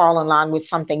 fall in line with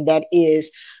something that is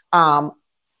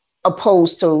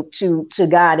opposed to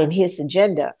God and his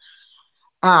agenda.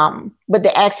 But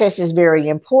the access is very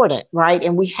important, right?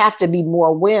 And we have to be more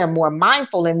aware, more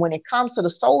mindful. And when it comes to the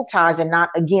soul ties, and not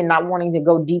wanting to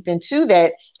go deep into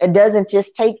that, it doesn't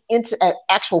just take into an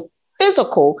actual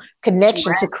physical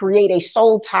connection to create a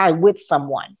soul tie with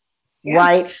someone,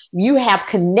 right? You have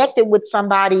connected with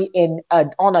somebody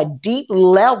on a deep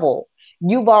level.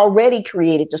 You've already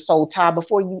created the soul tie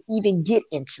before you even get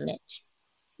intimate.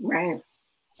 Right.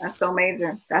 That's so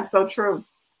major. That's so true.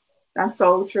 That's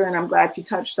so true. And I'm glad you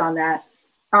touched on that.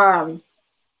 But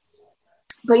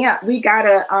yeah, we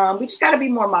just gotta be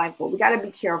more mindful. We gotta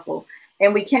be careful,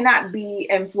 and we cannot be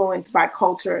influenced by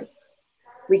culture.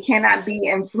 We cannot be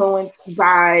influenced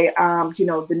by,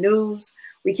 the news.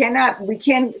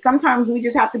 Sometimes we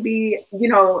just have to be,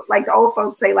 like the old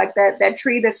folks say, like that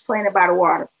tree that's planted by the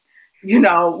water,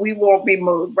 we won't be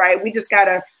moved, right? We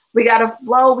gotta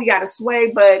flow, we gotta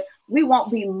sway, but we won't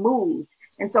be moved.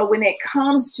 And so when it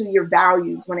comes to your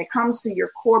values, when it comes to your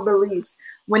core beliefs,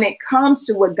 when it comes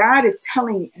to what God is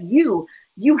telling you,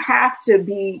 you have to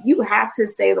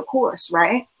stay the course,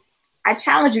 right? I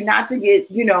challenge you not to get,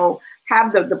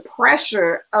 have the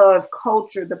pressure of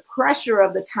culture, the pressure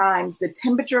of the times, the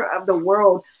temperature of the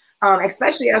world,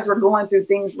 especially as we're going through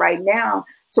things right now,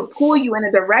 to pull you in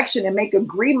a direction and make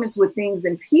agreements with things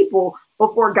and people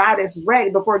before God is ready,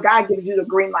 before God gives you the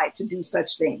green light to do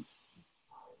such things.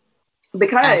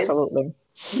 Because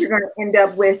you're going to end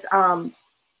up with,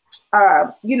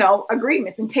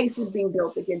 agreements and cases being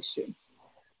built against you.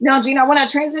 Now, Gina, I want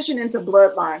to transition into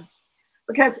bloodline,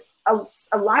 because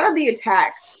a lot of the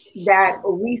attacks that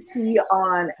we see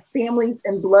on families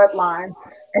and bloodlines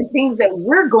and things that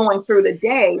we're going through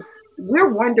today, we're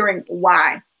wondering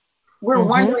why. We're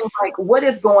wondering, like, what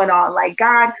is going on? Like,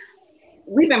 God,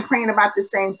 we've been praying about the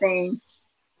same thing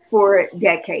for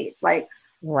decades. Like,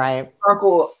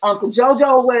 Uncle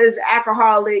Jojo was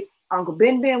alcoholic. Uncle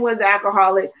Ben was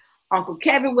alcoholic. Uncle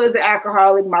Kevin was an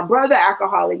alcoholic. My brother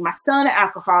alcoholic. My son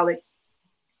alcoholic.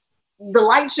 The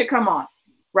light should come on,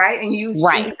 right? And you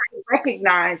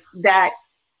recognize that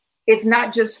it's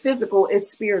not just physical,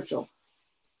 it's spiritual.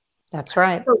 That's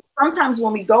right. So sometimes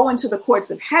when we go into the courts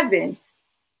of heaven,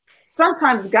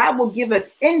 sometimes God will give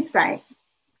us insight.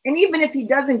 And even if he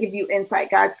doesn't give you insight,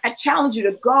 guys, I challenge you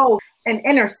to go and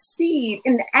intercede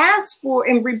and ask for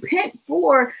and repent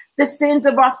for the sins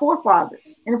of our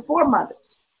forefathers and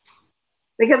foremothers.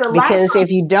 Because if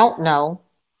you don't know,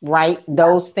 right?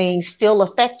 Those things still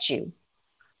affect you,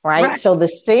 right? So the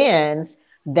sins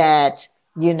that,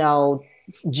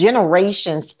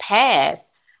 generations past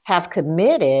have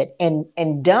committed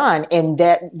and done, and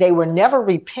that they were never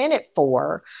repented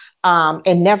for,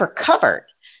 and never covered,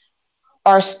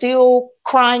 are still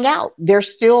crying out. They're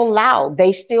still loud.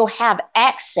 They still have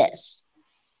access.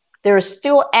 There is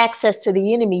still access to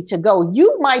the enemy to go.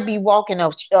 You might be walking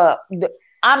up,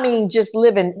 just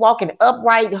walking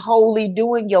upright, holy,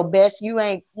 doing your best. You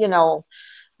ain't,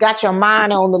 got your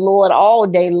mind on the Lord all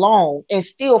day long, and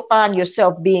still find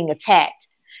yourself being attacked.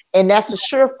 And that's a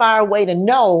surefire way to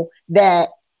know that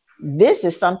this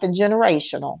is something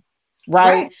generational,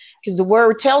 right? Because the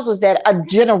word tells us that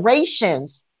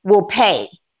generations will pay,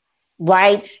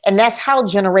 right? And that's how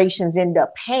generations end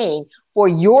up paying for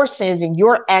your sins and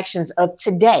your actions of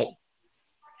today.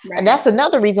 Right. And that's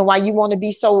another reason why you want to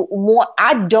be so more.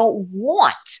 I don't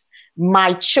want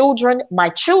my children, my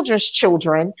children's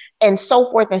children, and so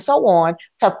forth and so on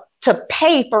to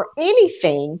pay for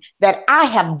anything that I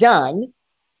have done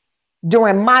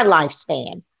during my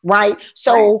lifespan. Right.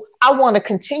 So I want to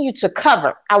continue to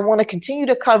cover. I want to continue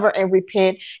to cover and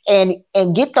repent and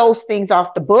get those things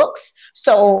off the books,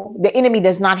 so the enemy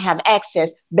does not have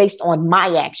access based on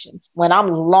my actions when I'm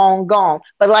long gone.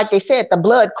 But like they said, the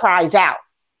blood cries out.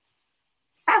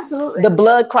 Absolutely. The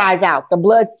blood cries out. The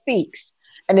blood speaks.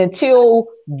 And until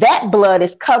that blood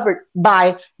is covered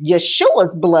by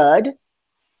Yeshua's blood,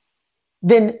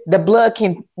 then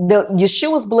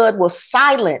Yeshua's blood will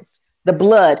silence the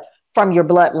blood from your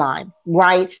bloodline,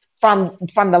 right? From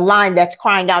the line that's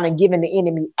crying out and giving the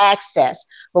enemy access.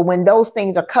 But when those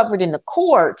things are covered in the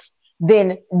courts,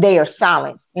 then they are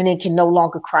silenced and it can no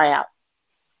longer cry out.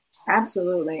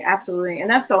 Absolutely. Absolutely. And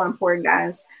that's so important,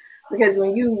 guys, because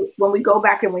when we go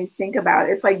back and we think about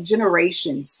it, it's like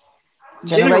generations.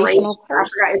 Generational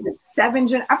curse. I forgot, is it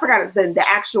 7? I forgot the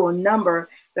actual number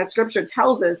that scripture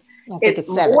tells us. It's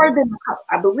more than,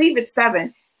 I believe it's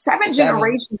 7. 7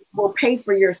 generations will pay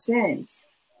for your sins.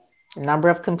 Number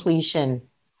of completion.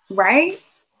 Right?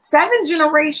 7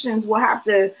 generations will have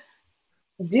to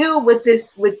deal with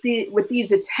this, with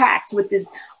these attacks, with this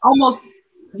almost,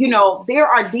 there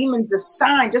are demons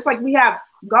assigned, just like we have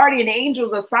guardian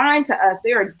angels assigned to us.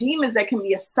 There are demons that can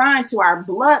be assigned to our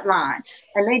bloodline,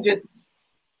 and they just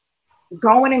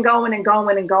going and going and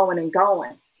going and going and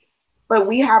going. But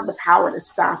we have the power to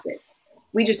stop it.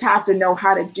 We just have to know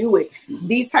how to do it.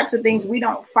 These types of things, we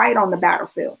don't fight on the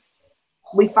battlefield.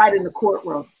 We fight in the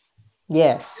courtroom.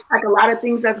 Yes. Like a lot of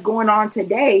things that's going on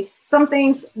today, some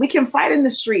things we can fight in the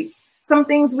streets. Some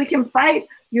things we can fight,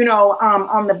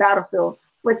 on the battlefield.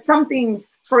 But some things,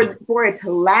 for it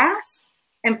to last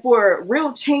and for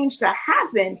real change to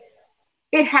happen,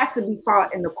 it has to be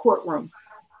fought in the courtroom.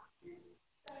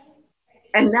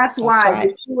 And that's why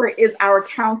Yeshua is our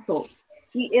counsel.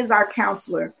 He is our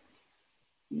counselor.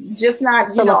 Just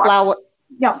not, Flower.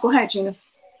 Yeah, go ahead, Gina.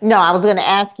 No, I was going to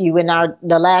ask you in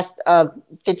the last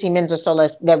 15 minutes or so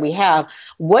that we have,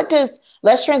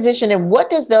 let's transition, and what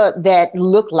does that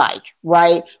look like,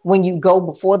 right? When you go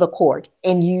before the court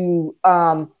and you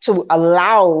to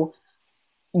allow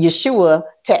Yeshua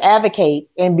to advocate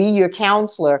and be your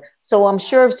counselor. So I'm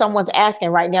sure if someone's asking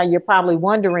right now, you're probably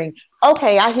wondering,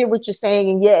 okay, I hear what you're saying,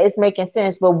 and yeah, it's making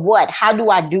sense, but how do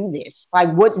I do this?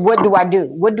 Like, what do I do?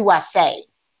 What do I say?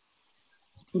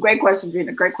 Great question,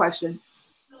 Gina. Great question.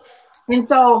 And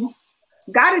so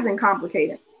God isn't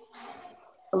complicated.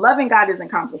 Loving God isn't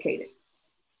complicated.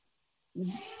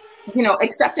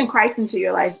 Accepting Christ into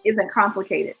your life isn't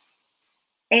complicated.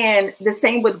 And the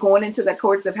same with going into the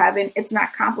courts of heaven, it's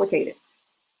not complicated.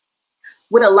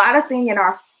 With a lot of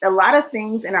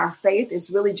things in our faith is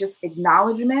really just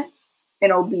acknowledgement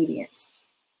and obedience,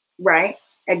 right?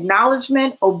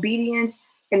 Acknowledgement, obedience,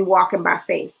 and walking by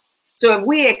faith. So if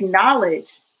we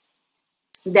acknowledge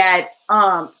that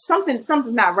something's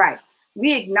not right,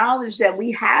 we acknowledge that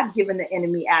we have given the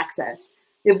enemy access.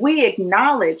 If we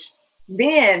acknowledge,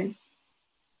 then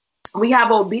we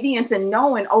have obedience and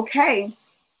knowing, okay,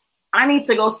 I need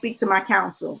to go speak to my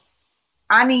counsel.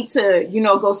 I need to,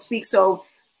 go speak so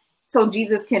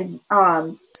Jesus can,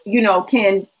 can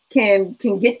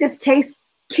get this case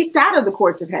kicked out of the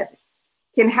courts of heaven,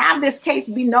 can have this case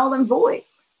be null and void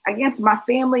against my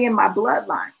family and my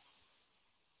bloodline.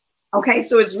 Okay,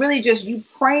 so it's really just you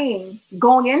praying,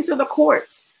 going into the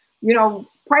courts,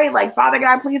 pray like, Father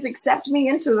God, please accept me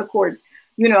into the courts,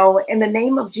 in the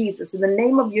name of Jesus, in the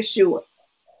name of Yeshua.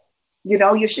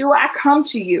 Yeshua, I come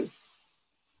to you,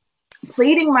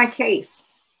 pleading my case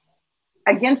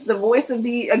against the voice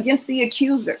against the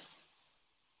accuser,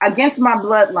 against my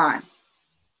bloodline.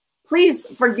 Please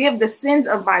forgive the sins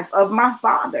of my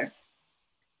father.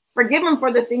 Forgive him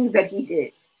for the things that he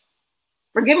did.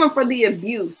 Forgive him for the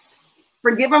abuse.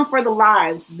 Forgive him for the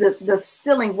lies, the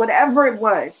stealing, whatever it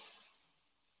was.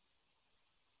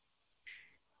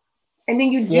 And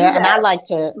then you do that. And I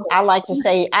like to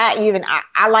say,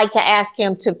 I like to ask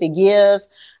him to forgive,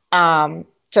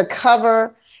 to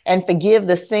cover and forgive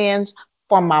the sins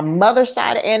from my mother's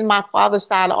side and my father's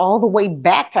side, all the way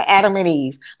back to Adam and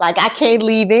Eve. Like, I can't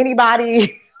leave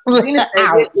anybody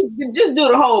out. Just do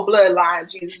the whole bloodline,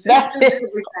 Jesus. Just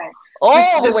everything.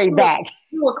 All the way back.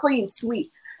 Do a clean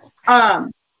sweep. But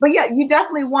yeah, you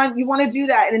definitely want to do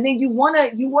that, and then you want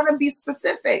to be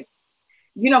specific.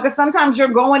 You know, because sometimes you're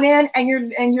going in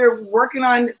and you're working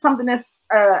on something that's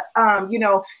you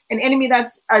know, an enemy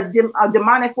that's a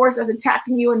demonic force that's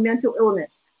attacking you in mental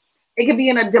illness. It could be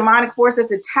in a demonic force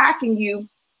that's attacking you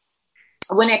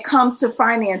when it comes to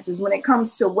finances, when it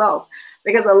comes to wealth.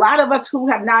 Because a lot of us who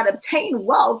have not obtained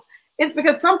wealth is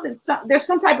because there's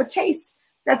some type of case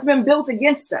that's been built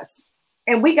against us.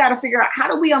 And we got to figure out, how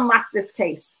do we unlock this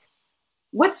case?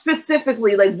 What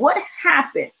specifically, like, what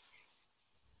happened?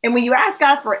 And when you ask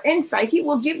God for insight, he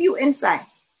will give you insight.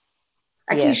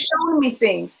 Like, yes. He's shown me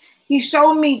things. He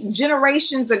showed me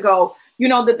generations ago, you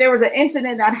know, that there was an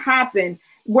incident that happened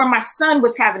where my son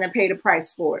was having to pay the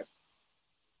price for it.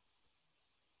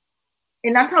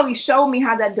 And that's how he showed me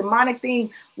how that demonic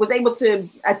thing was able to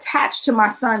attach to my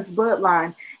son's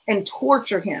bloodline and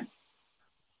torture him.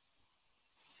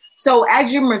 So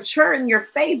as you mature in your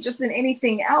faith, just in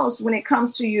anything else, when it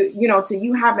comes to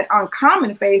you having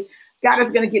uncommon faith, God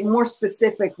is going to get more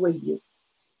specific with you.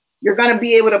 You're going to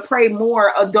be able to pray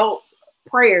more adult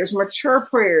prayers, mature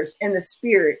prayers in the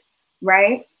spirit,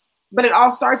 right? But it all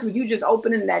starts with you just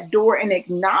opening that door and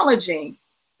acknowledging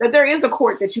that there is a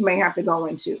court that you may have to go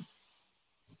into.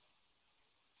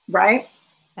 Right?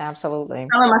 Absolutely.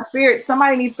 Telling my spirit,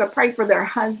 somebody needs to pray for their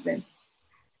husband.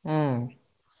 Mm.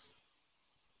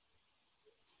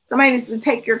 Somebody needs to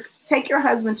take your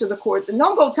husband to the courts, and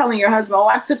don't go telling your husband, "Oh,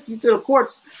 I took you to the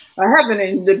courts of heaven,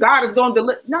 and the God is going to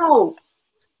deliver." No,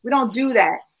 we don't do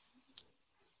that.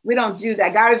 We don't do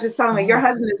that. God is just telling me, your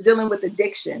husband is dealing with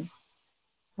addiction.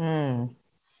 Mm.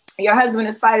 Your husband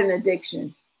is fighting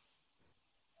addiction,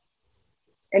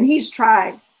 and he's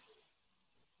tried.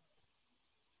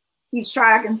 He's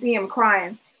tried. I can see him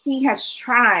crying. He has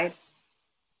tried,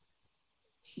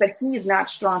 but he's not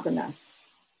strong enough.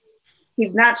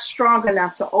 He's not strong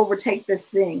enough to overtake this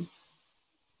thing.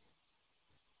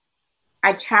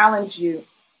 I challenge you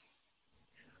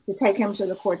to take him to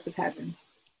the courts of heaven.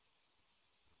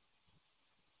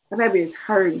 The baby is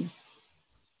hurting.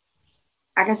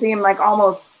 I can see him like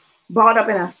almost brought up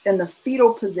in the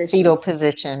fetal position. Fetal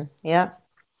position, yeah.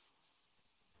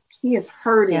 He is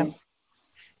hurting. Yeah.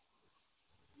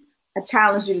 I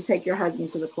challenge you to take your husband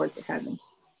to the courts of heaven.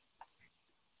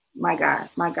 My God,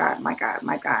 my God, my God,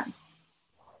 my God.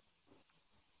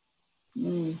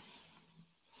 Mm.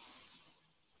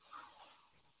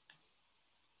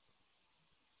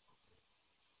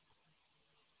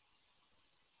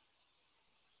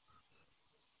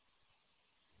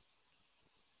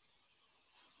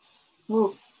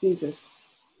 Oh, Jesus.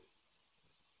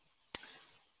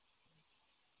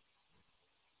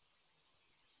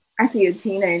 I see a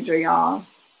teenager, y'all.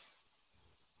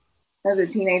 There's a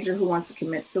teenager who wants to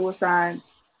commit suicide.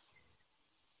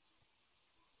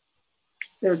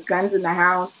 There's guns in the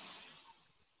house.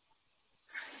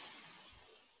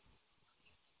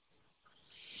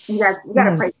 You got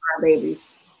to pray for our babies.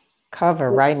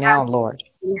 Cover right now, Lord.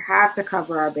 We have to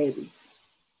cover our babies.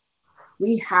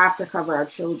 We have to cover our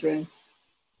children.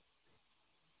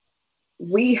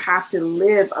 We have to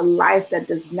live a life that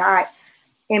does not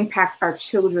impact our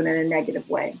children in a negative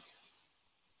way.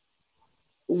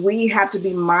 We have to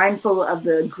be mindful of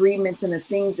the agreements and the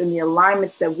things and the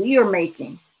alignments that we are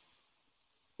making,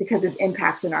 because it's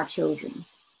impacting our children.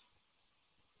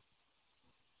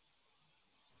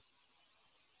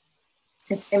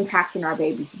 It's impacting our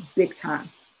babies big time,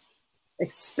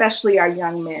 especially our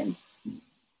young men.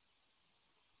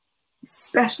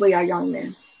 Especially our young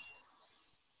men.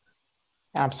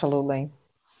 Absolutely.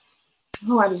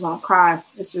 Oh, I just want to cry.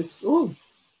 It's just, ooh.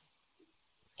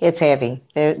 It's heavy.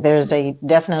 There's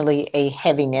definitely a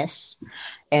heaviness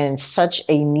and such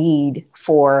a need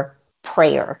for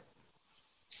prayer.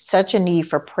 Such a need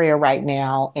for prayer right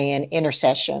now and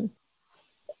intercession.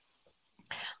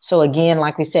 So again,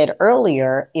 like we said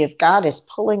earlier, if God is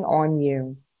pulling on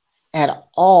you at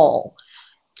all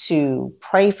to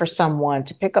pray for someone,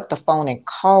 to pick up the phone and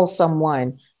call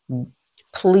someone,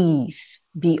 please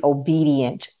be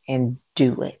obedient and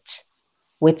do it.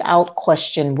 without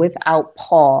question, without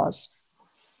pause,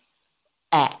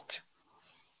 act.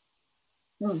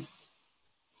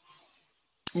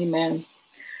 Amen.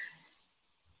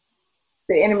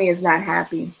 The enemy is not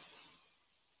happy.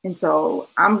 And so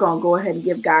I'm going to go ahead and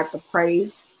give God the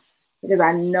praise, because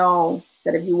I know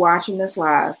that if you're watching this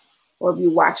live or if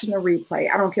you're watching the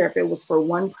replay, I don't care if it was for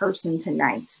one person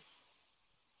tonight,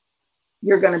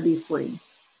 you're going to be free.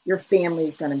 Your family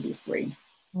is going to be free.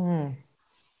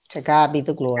 To God be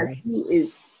the glory.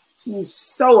 Because he's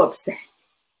so upset.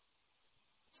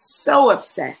 So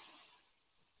upset.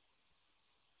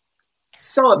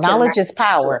 So upset. Knowledge is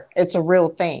power. It's a real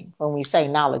thing when we say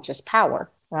knowledge is power,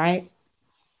 right?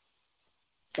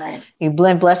 Right. You've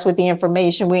been blessed with the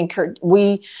information.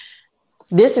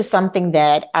 This is something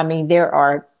that, I mean, there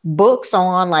are books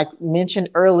on, like mentioned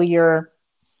earlier,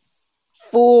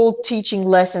 full teaching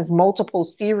lessons, multiple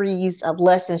series of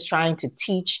lessons trying to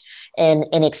teach and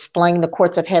explain the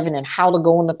courts of heaven and how to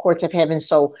go in the courts of heaven.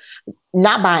 So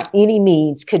not by any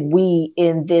means could we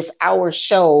in this hour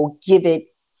show give it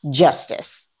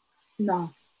justice.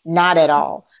 No, not at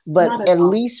all. But at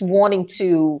least wanting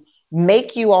to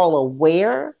make you all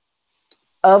aware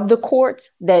of the courts,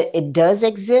 that it does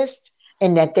exist,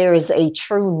 and that there is a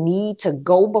true need to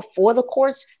go before the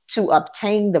courts to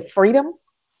obtain the freedom,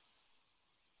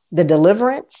 the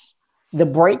deliverance, the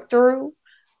breakthrough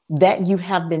that you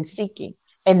have been seeking,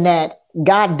 and that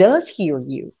God does hear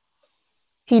you.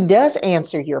 He does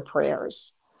answer your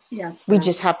prayers. Yes. We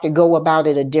just have to go about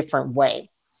it a different way.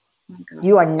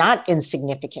 You are not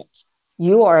insignificant.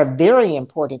 You are very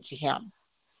important to him.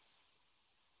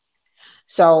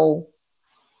 So,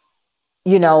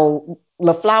 you know,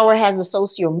 LaFlower has the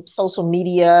social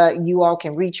media. You all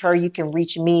can reach her. You can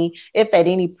reach me. If at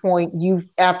any point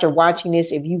after watching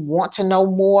this, if you want to know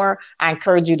more, I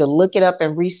encourage you to look it up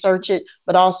and research it.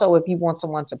 But also, if you want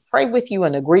someone to pray with you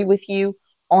and agree with you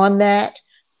on that,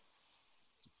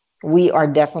 we are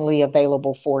definitely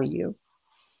available for you.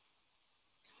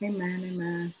 Amen.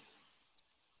 Amen.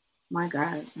 My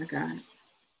God. My God.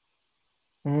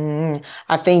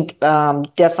 I think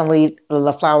definitely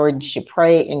LaFlower should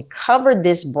pray and cover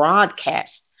this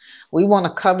broadcast. We want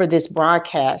to cover this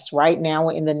broadcast right now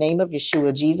in the name of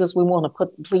Yeshua Jesus. We want to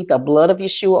plead the blood of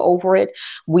Yeshua over it.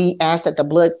 We ask that the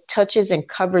blood touches and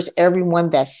covers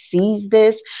everyone that sees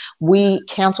this. We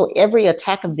cancel every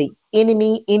attack of the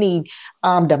enemy, any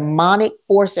demonic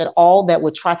force at all that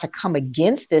would try to come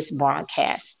against this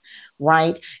broadcast.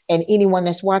 Right? And anyone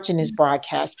that's watching this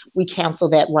broadcast, we cancel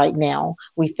that right now.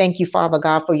 We thank you, Father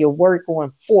God, for your word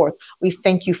going forth. We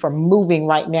thank you for moving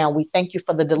right now. We thank you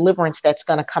for the deliverance that's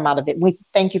going to come out of it. We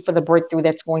thank you for the breakthrough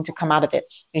that's going to come out of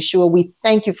it. Yeshua, we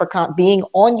thank you for being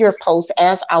on your post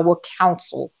as our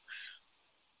counsel.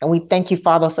 And we thank you,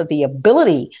 Father, for the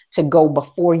ability to go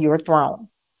before your throne.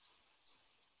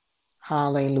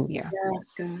 Hallelujah.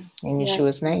 Yes, God. In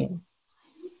Yeshua's name.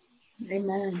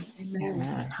 Amen. Amen.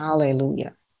 Amen.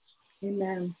 Hallelujah.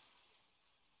 Amen.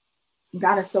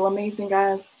 God is so amazing,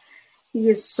 guys. He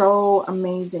is so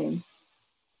amazing.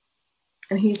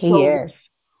 And He is so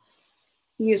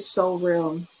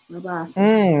real.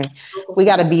 We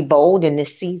got to be bold in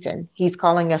this season. He's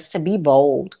calling us to be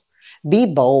bold. Be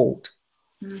bold.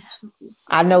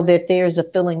 I know that there's a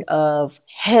feeling of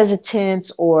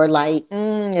hesitance or like,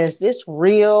 is this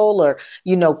real? Or,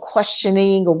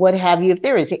 questioning or what have you. If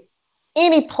there is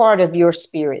any part of your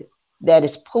spirit that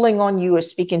is pulling on you or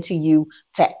speaking to you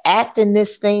to act in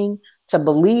this thing, to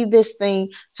believe this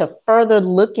thing, to further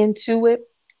look into it,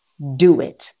 do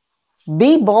it.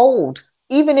 Be bold,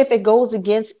 even if it goes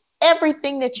against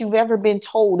everything that you've ever been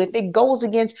told.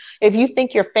 If you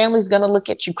think your family's going to look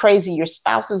at you crazy, your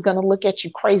spouse is going to look at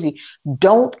you crazy,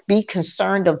 don't be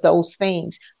concerned of those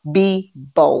things. Be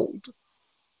bold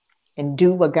and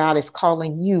do what God is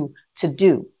calling you to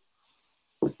do.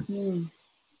 I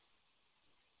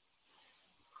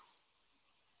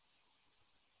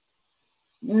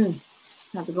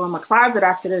have to go in my closet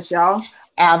after this, y'all.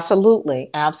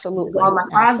 Absolutely. Go in my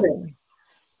closet.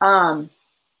 I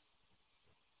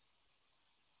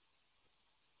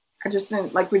just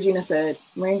think, like Regina said,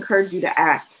 we encourage you to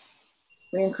act.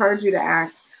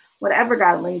 Whatever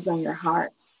God lays on your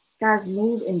heart, guys,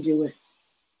 move and do it.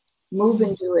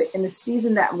 In the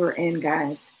season that we're in,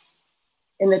 guys.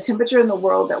 In the temperature in the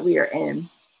world that we are in,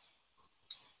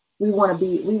 we want to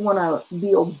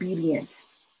be obedient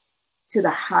to the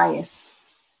highest.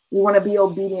 We want to be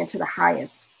obedient to the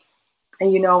highest.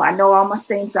 And I know all my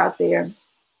saints out there.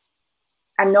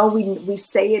 I know we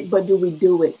say it, but do we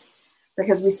do it?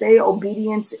 Because we say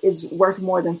obedience is worth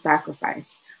more than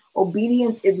sacrifice.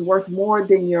 Obedience is worth more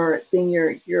than your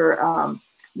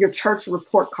church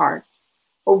report card.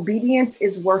 Obedience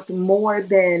is worth more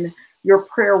than your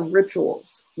prayer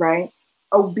rituals, right?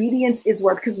 Obedience is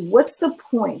worth, because what's the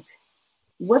point?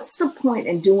 What's the point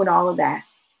in doing all of that?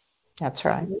 That's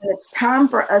right. When it's time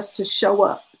for us to show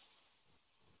up,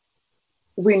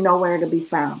 we're nowhere to be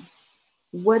found.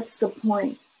 What's the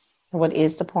point? What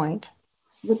is the point?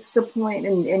 What's the point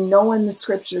in knowing the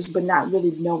scriptures, but not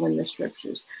really knowing the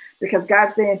scriptures? Because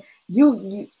God's saying,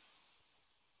 you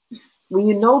when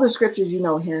you know the scriptures, you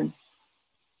know him.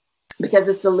 Because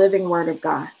it's the living word of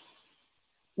God.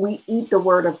 We eat the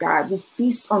word of God. We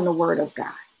feast on the word of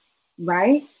God,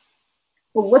 right?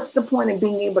 But what's the point of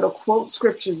being able to quote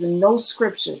scriptures and know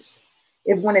scriptures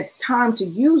if when it's time to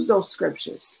use those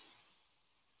scriptures,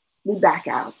 we back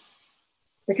out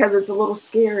because it's a little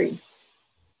scary?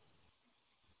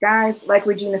 Guys, like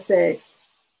Regina said,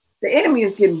 the enemy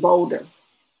is getting bolder.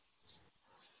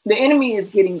 The enemy is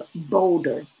getting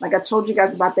bolder. Like I told you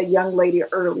guys about that young lady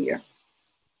earlier.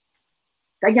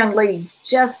 That young lady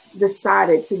just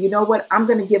decided to, you know what? I'm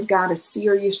going to give God a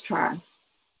serious try.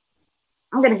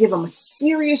 I'm going to give him a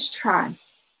serious try.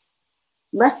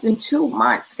 Less than 2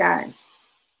 months, guys.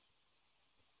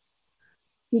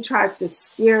 He tried to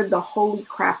scare the holy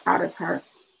crap out of her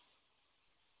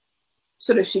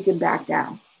so that she could back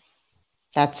down.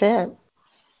 That's it.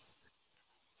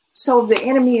 So if the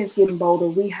enemy is getting bolder,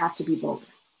 we have to be bolder.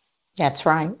 That's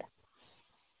right.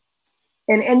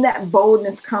 And in that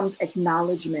boldness comes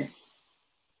acknowledgement.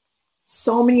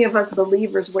 So many of us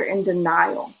believers, we're in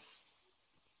denial.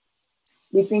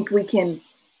 We think we can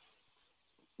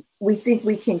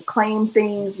claim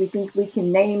things. We think we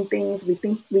can name things. We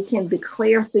think we can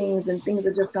declare things, and things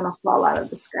are just going to fall out of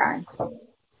the sky.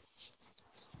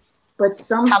 But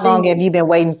how long have you been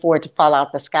waiting for it to fall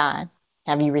out the sky?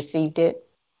 Have you received it?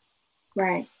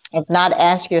 Right. If not,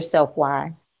 ask yourself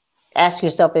why. Ask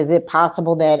yourself, is it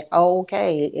possible that,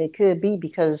 okay, it could be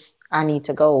because I need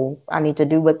to go. I need to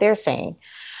do what they're saying.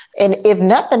 And if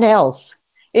nothing else,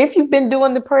 if you've been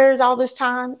doing the prayers all this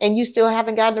time and you still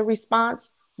haven't gotten a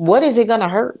response, what is it going to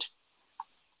hurt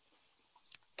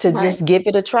to just give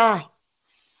it a try?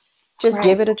 Just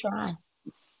give it a try.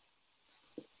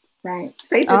 Right.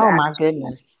 Faith is action. My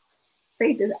goodness.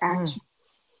 Faith is action.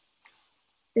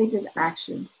 Faith is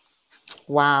action.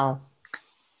 Wow.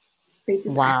 Faith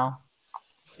is action.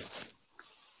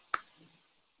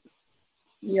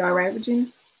 You all right, Regina?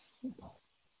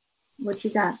 What you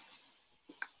got?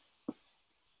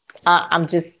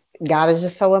 God is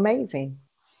just so amazing.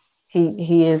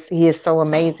 He is so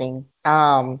amazing.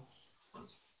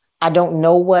 I don't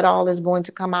know what all is going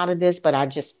to come out of this, but I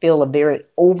just feel a very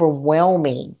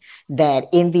overwhelming that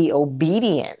in the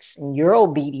obedience, in your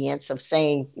obedience of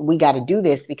saying, we got to do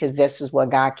this because this is what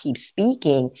God keeps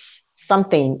speaking,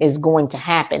 something is going to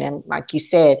happen. And like you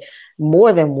said,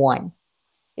 more than one.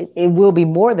 It will be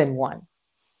more than one.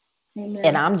 Amen.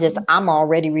 And I'm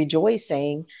already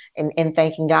rejoicing and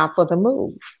thanking God for the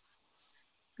move.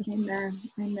 Amen.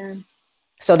 Amen.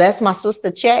 So that's my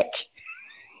sister check.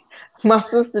 My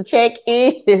sister check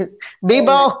is be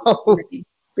bold.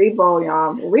 Be bold,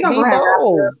 y'all. We're going to go ahead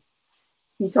and wrap up.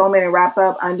 He told me to wrap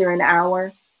up under an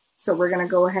hour. So we're going to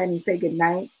go ahead and say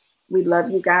goodnight. We love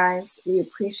you guys. We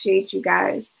appreciate you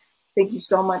guys. Thank you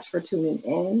so much for tuning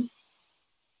in.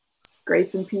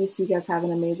 Grace and peace. You guys have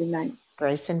an amazing night.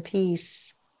 Grace and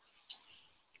peace.